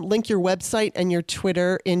link your website and your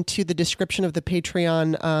Twitter into the description of the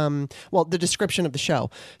Patreon, the description of the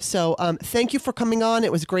show. So thank you for coming on.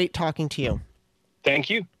 It was great talking to you.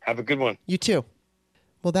 Thank you. Have a good one. You too.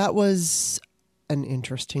 Well, that was an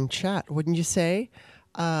interesting chat, wouldn't you say?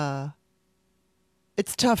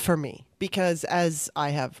 It's tough for me because, as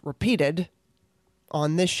I have repeated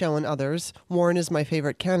on this show and others, Warren is my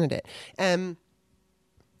favorite candidate. And,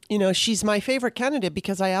 she's my favorite candidate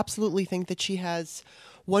because I absolutely think that she has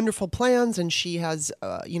wonderful plans, and she has,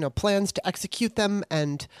 plans to execute them.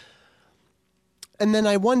 And then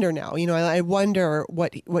I wonder now, I wonder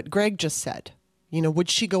what Greg just said. Would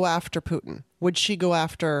she go after Putin? Would she go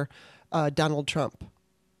after Donald Trump?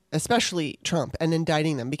 Especially Trump, and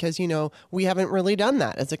indicting them? Because, we haven't really done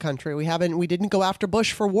that as a country. We didn't go after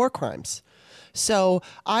Bush for war crimes. So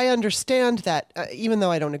I understand that, even though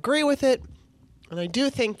I don't agree with it, and I do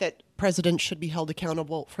think that presidents should be held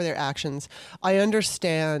accountable for their actions, I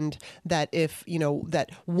understand that if,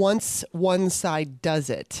 that once one side does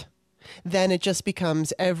it, then it just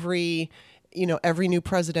becomes every new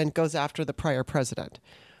president goes after the prior president.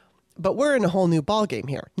 But we're in a whole new ballgame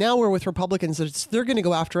here. Now we're with Republicans. They're going to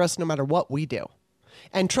go after us no matter what we do.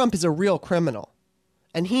 And Trump is a real criminal.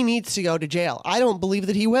 and he needs to go to jail. I don't believe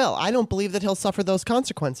that he will. I don't believe that he'll suffer those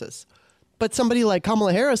consequences. But somebody like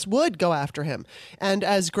Kamala Harris would go after him. And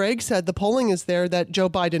as Greg said, the polling is there that Joe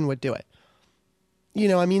Biden would do it. You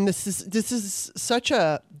know, I mean, this is such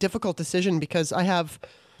a difficult decision because I have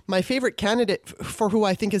my favorite candidate for who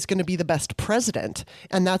I think is going to be the best president,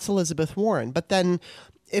 and that's Elizabeth Warren. But then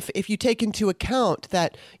if you take into account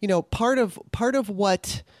that, you know, part of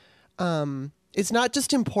what is not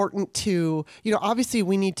just important to, you know, obviously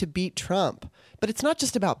we need to beat Trump, but it's not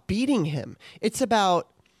just about beating him. It's about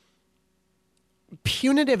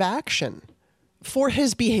punitive action for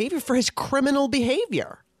his behavior, for his criminal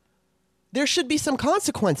behavior. There should be some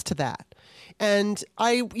consequence to that. And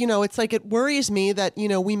it's like, it worries me that, you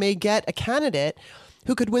know, we may get a candidate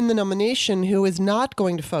who could win the nomination who is not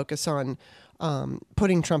going to focus on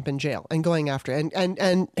putting Trump in jail and going after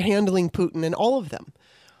and handling Putin and all of them.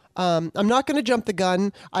 I'm not going to jump the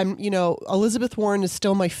gun. Elizabeth Warren is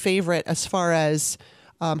still my favorite as far as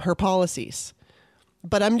her policies,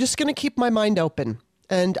 but I'm just going to keep my mind open.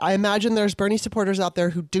 And I imagine there's Bernie supporters out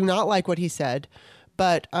there who do not like what he said,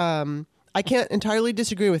 but I can't entirely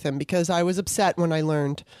disagree with him because I was upset when I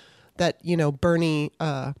learned that, you know, Bernie,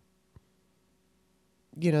 that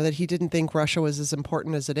he didn't think Russia was as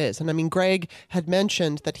important as it is. And I mean, Greg had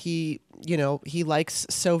mentioned that he likes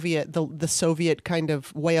the Soviet kind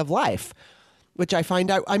of way of life, which I find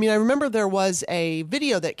out. I mean, I remember there was a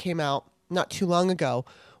video that came out not too long ago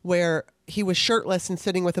where he was shirtless and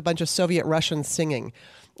sitting with a bunch of Soviet Russians singing.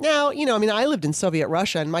 Now, you know, I mean, I lived in Soviet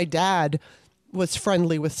Russia and my dad was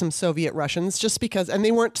friendly with some Soviet Russians just because, and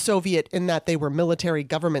they weren't Soviet in that they were military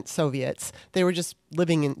government Soviets. They were just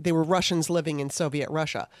they were Russians living in Soviet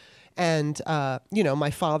Russia. And, my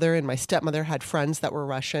father and my stepmother had friends that were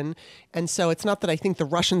Russian. And so it's not that I think the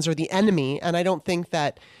Russians are the enemy. And I don't think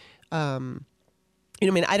that, I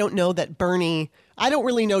don't know that Bernie, I don't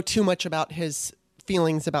really know too much about his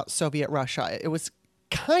feelings about Soviet Russia. It was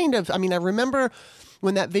kind of, I remember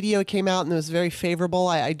when that video came out and it was very favorable.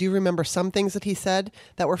 I do remember some things that he said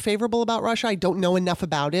that were favorable about Russia. I don't know enough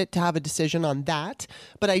about it to have a decision on that,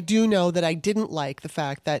 but I do know that I didn't like the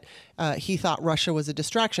fact that he thought Russia was a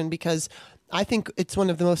distraction, because I think it's one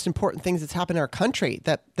of the most important things that's happened in our country,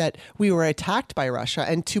 that we were attacked by Russia,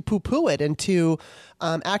 and to poo-poo it and to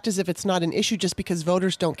act as if it's not an issue just because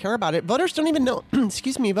voters don't care about it. Voters don't even know,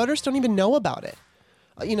 voters don't even know about it.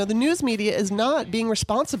 You know, the news media is not being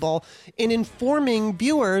responsible in informing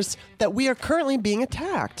viewers that we are currently being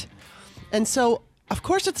attacked. And so, of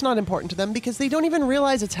course, it's not important to them because they don't even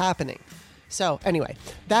realize it's happening. So anyway,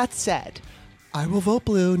 that said, I will vote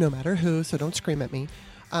blue no matter who, so don't scream at me.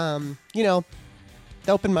 The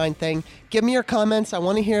open mind thing. Give me your comments. I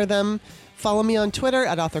want to hear them. Follow me on Twitter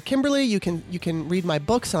at Author Kimberly. You can read my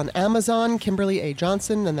books on Amazon, Kimberly A.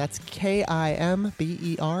 Johnson, and that's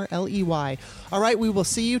Kimberley. All right, we will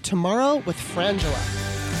see you tomorrow with Frangela.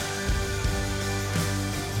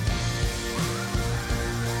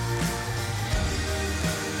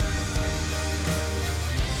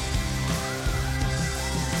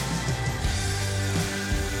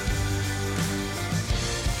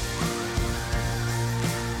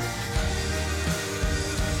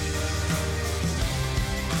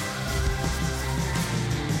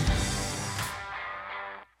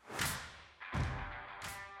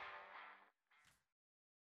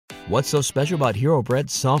 What's so special about Hero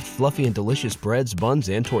Bread's soft, fluffy, and delicious breads, buns,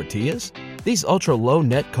 and tortillas? These ultra-low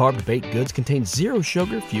net-carb baked goods contain zero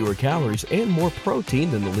sugar, fewer calories, and more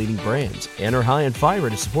protein than the leading brands, and are high in fiber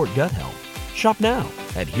to support gut health. Shop now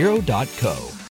at Hero.co.